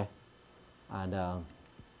 Okay, and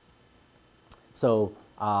so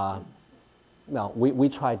now we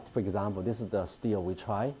tried. For example, this is the steel we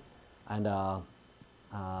try, and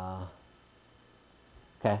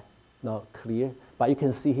okay, not clear, but you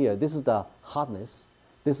can see here. This is the hardness.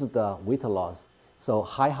 This is the weight loss. So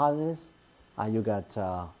high hardness, you get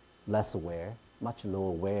less wear, much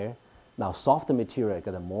lower wear. Now soft material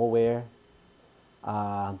get more wear.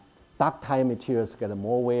 Ductile materials get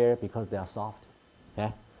more wear because they are soft.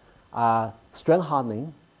 Okay. Strength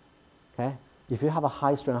hardening. Okay. If you have a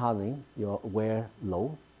high strength hardening, your wear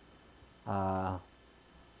low. But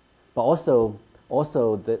also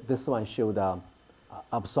this one showed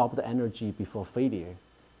absorbed energy before failure,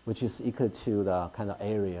 which is equal to the kind of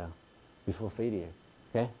area before failure.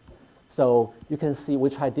 Okay, So you can see we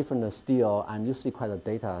try different steel, and you see quite a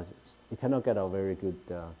data. You cannot get a very good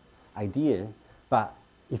idea. But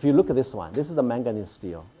if you look at this one, this is the manganese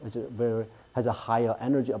steel, which has a higher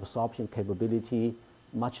energy absorption capability,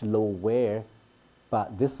 much low wear.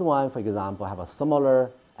 But this one, for example, have a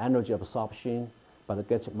similar energy absorption, but it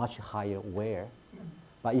gets much higher wear.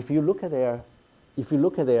 But if you look at their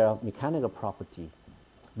mechanical property,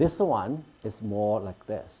 this one is more like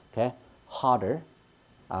this, okay? Harder,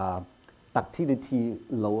 ductility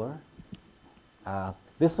lower.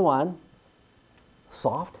 This one,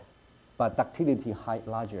 soft, but ductility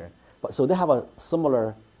larger. But so they have a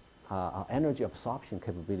similar energy absorption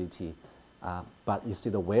capability, but you see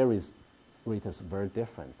the wear rate is very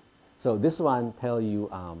different. So this one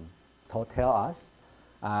tell us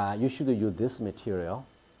you should use this material.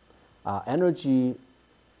 Energy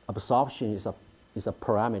absorption is a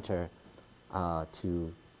parameter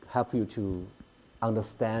to help you to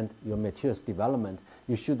understand your materials development.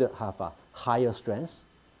 You should have a higher strength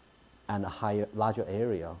and a larger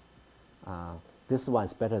area. This one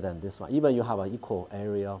is better than this one. Even you have an equal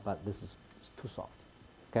area, but this is too soft.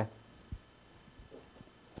 Okay.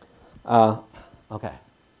 Okay.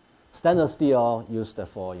 Stainless steel used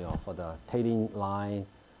for the tailing line,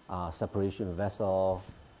 separation vessel.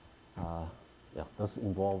 Those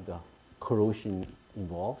involved corrosion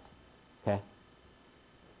involved. Okay.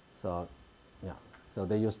 So so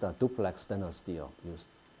they use the duplex stainless steel used.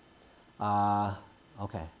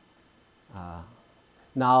 Okay.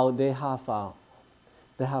 Now they have for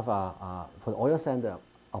the oil sand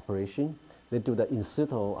operation, they do the in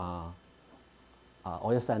situ oil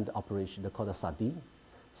sand operation. They call the SADI.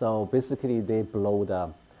 So basically, they blow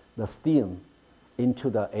the steam into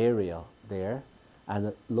the area there,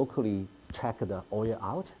 and locally track the oil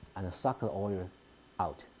out and suck the oil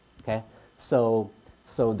out. Okay. So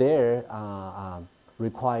there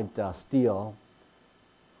required steel,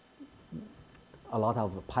 a lot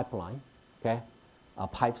of pipeline. Okay.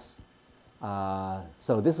 Pipes.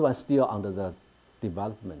 So this one still under the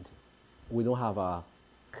development. We don't have a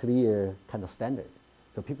clear kind of standard.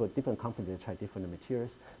 So different companies try different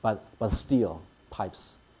materials, but steel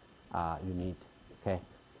pipes you need. Okay,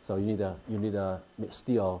 so you need a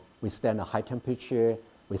steel withstand a high temperature,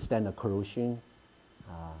 withstand the corrosion.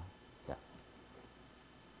 Yeah.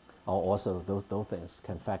 Or also those things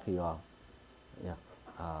can affect your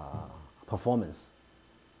performance.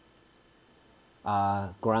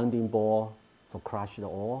 Grounding ball for crush the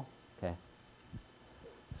ore. Okay.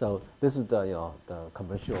 So this is the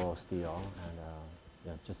conventional steel,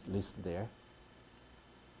 and just listed there.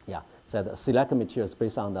 Yeah. So the select materials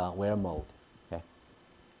based on the wear mode. Okay.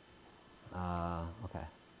 Okay.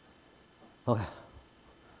 Okay.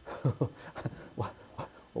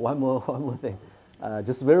 one more thing.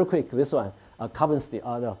 Just very quick. This one, carbon steel,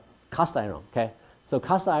 no, cast iron. Okay. So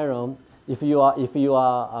cast iron. If you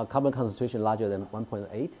are carbon concentration larger than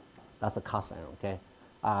 1.8, that's a cast iron. Okay.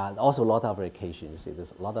 Also a lot of application. You see,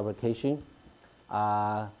 there's a lot of application.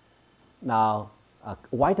 Now,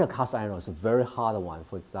 whiter cast iron is a very hard one.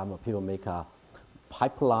 For example, people make a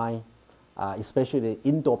pipeline, especially the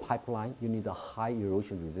indoor pipeline. You need a high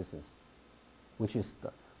erosion resistance, which is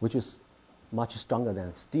much stronger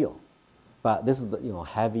than steel. But this is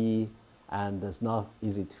heavy, and it's not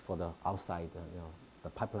easy for the outside. The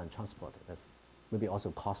pipeline transport. That's maybe also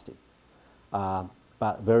costly,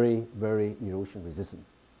 but very, very erosion resistant.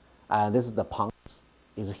 And this is the pumps.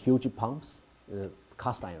 It's huge pumps,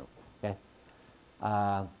 cast iron. Okay.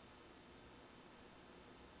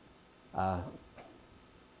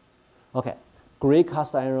 Okay. Gray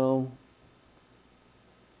cast iron.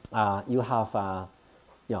 You have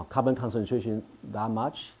carbon concentration that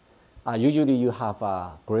much. Usually you have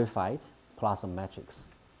graphite plus a matrix.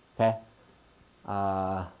 Okay.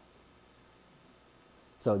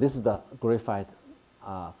 So this is the graphite,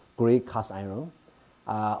 gray cast iron.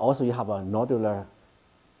 Also, you have a nodular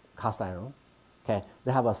cast iron. Okay,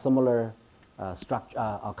 they have a similar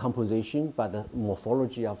structure, composition, but the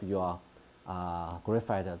morphology of your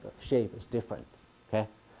graphite shape is different. Okay,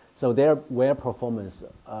 so their wear performance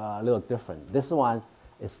a little different. This one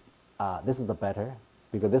is this is the better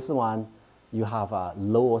because this one you have a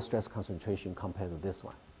lower stress concentration compared to this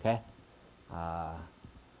one. Okay.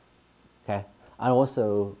 Okay, and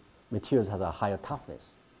also materials has a higher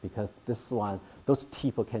toughness because this one, those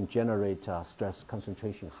people can generate stress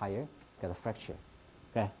concentration higher, get a fracture.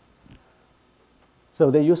 Okay,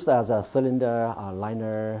 so they use as a cylinder,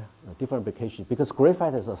 liner, different applications because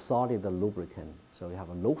graphite is a solid lubricant, so you have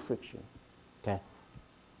a low friction. Okay,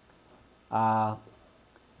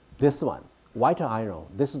 this one, white iron,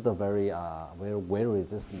 this is the very wear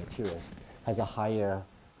resistant materials, has a higher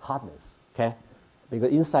hardness, okay?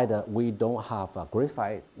 Because inside we don't have a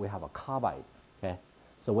graphite, we have a carbide, okay?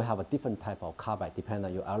 So we have a different type of carbide depending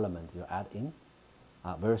on your element you add in,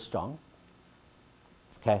 very strong,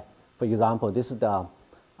 okay? For example, this is the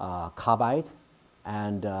carbide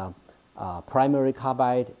and primary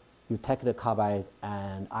carbide, eutectic carbide,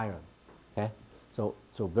 and iron, okay? So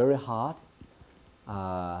very hard,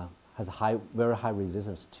 has very high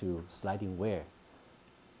resistance to sliding wear.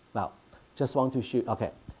 Now, just want to show,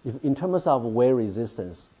 okay, if in terms of wear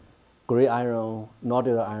resistance, gray iron,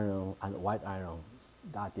 nodular iron, and white iron,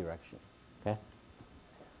 that direction, okay?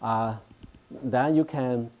 Then you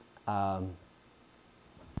can add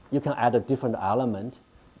a different element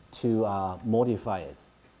to modify it,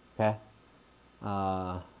 okay?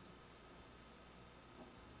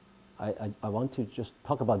 I want to just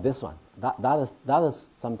talk about this one. That is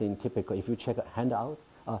something typical. If you check a handout,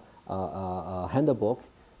 handbook,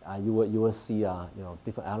 you will see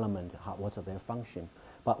different element, what's their function.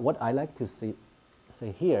 But what I like to say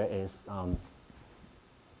here is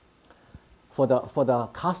for the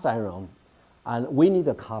cast iron, and we need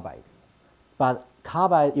a carbide. But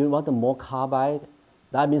carbide, you want more carbide,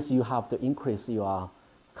 that means you have to increase your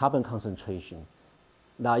carbon concentration.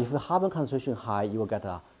 Now, if your carbon concentration high, you will get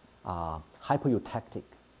a hypoeutectic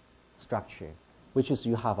structure, which is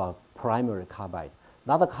you have a primary carbide.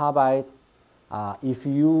 Now the carbide, if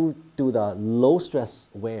you do the low stress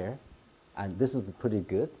wear, and this is pretty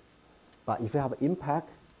good, but if you have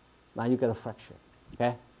impact, now you get a fracture,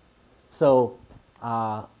 okay? So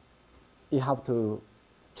you have to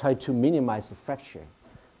try to minimize the fracture.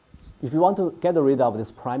 If you want to get rid of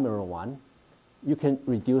this primary one, you can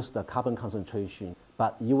reduce the carbon concentration,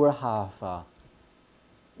 but you will have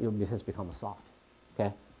your materials become soft,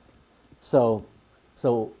 okay? So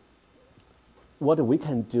what we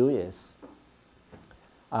can do is,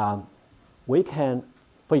 we can,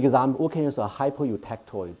 for example, we can use a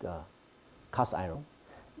hypoeutectoid cast iron.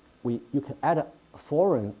 You can add a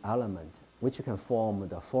foreign element which you can form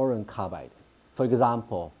the foreign carbide. For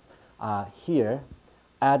example, here,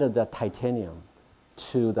 add the titanium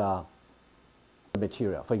to the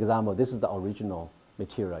material. For example, this is the original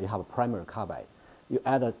material. You have a primary carbide. You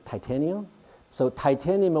add a titanium, so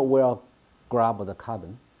titanium will grab the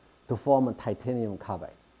carbon to form a titanium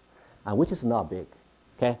carbide, and which is not big,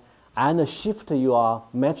 okay? And shift your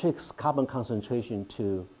matrix carbon concentration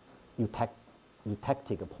to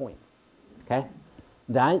eutectic point, okay?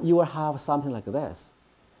 Then you will have something like this.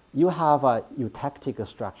 You have a eutectic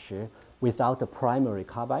structure without the primary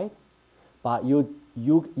carbide, but you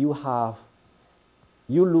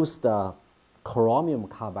lose the chromium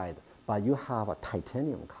carbide, but you have a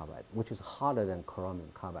titanium carbide, which is harder than chromium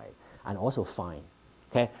carbide and also fine,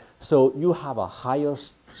 okay? So you have a higher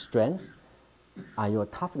strength and your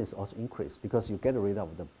toughness also increase because you get rid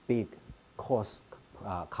of the big coarse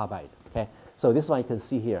carbide, okay? So this one you can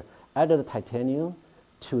see here, added the titanium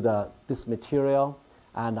to this material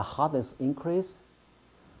and the hardness increased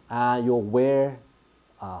and your wear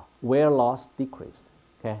loss decreased,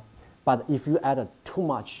 okay? But if you add too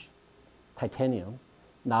much titanium,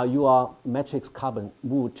 now your matrix carbon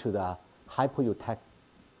move to the hypoeutectic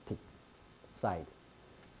side.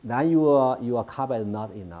 Then your carbide is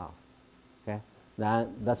not enough, okay?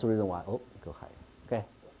 Then that's the reason why, go higher, okay?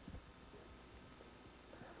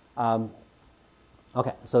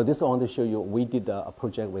 Okay, so this I want to show you, we did a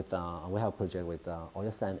project with, we have a project with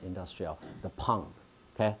oil sand industrial, the pond,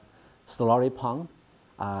 okay? Slurry pond.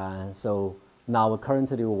 So now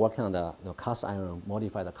currently we're working on the cast iron,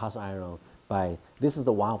 modify the cast iron by, this is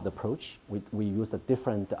the one of the approach. We use a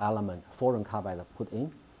different element, foreign carbide put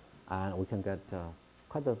in, and we can get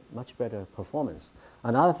quite a much better performance.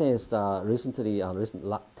 Another thing is recently, recent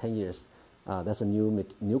 10 years, there's a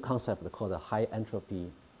new concept called a high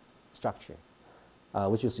entropy structure,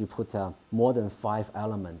 which is you put more than 5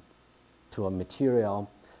 elements to a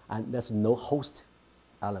material, and there's no host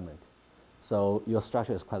element. So your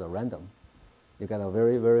structure is quite random. You get a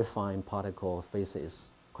very, very fine particle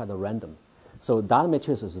phases, quite random. So that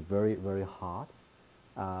material is very, very hard.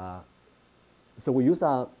 So we use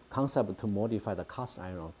that concept to modify the cast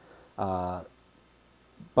iron.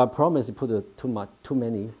 But problem is you put too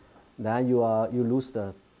many, then you lose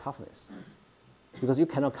the toughness. Because you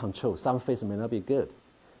cannot control. Some phase may not be good.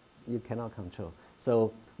 You cannot control.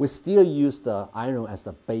 So we still use the iron as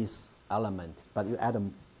the base element, but you add a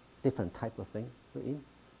different type of thing in.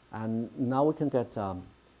 And now we can get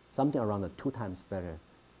something around 2 times better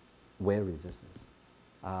wear resistance.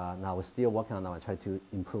 Now we're still working on that, try to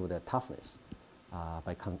improve the toughness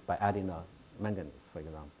by adding manganese, for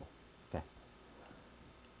example. Okay.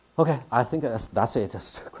 Okay, I think that's it.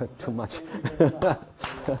 That's quite too much. Thank you very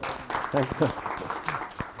much. Thank you.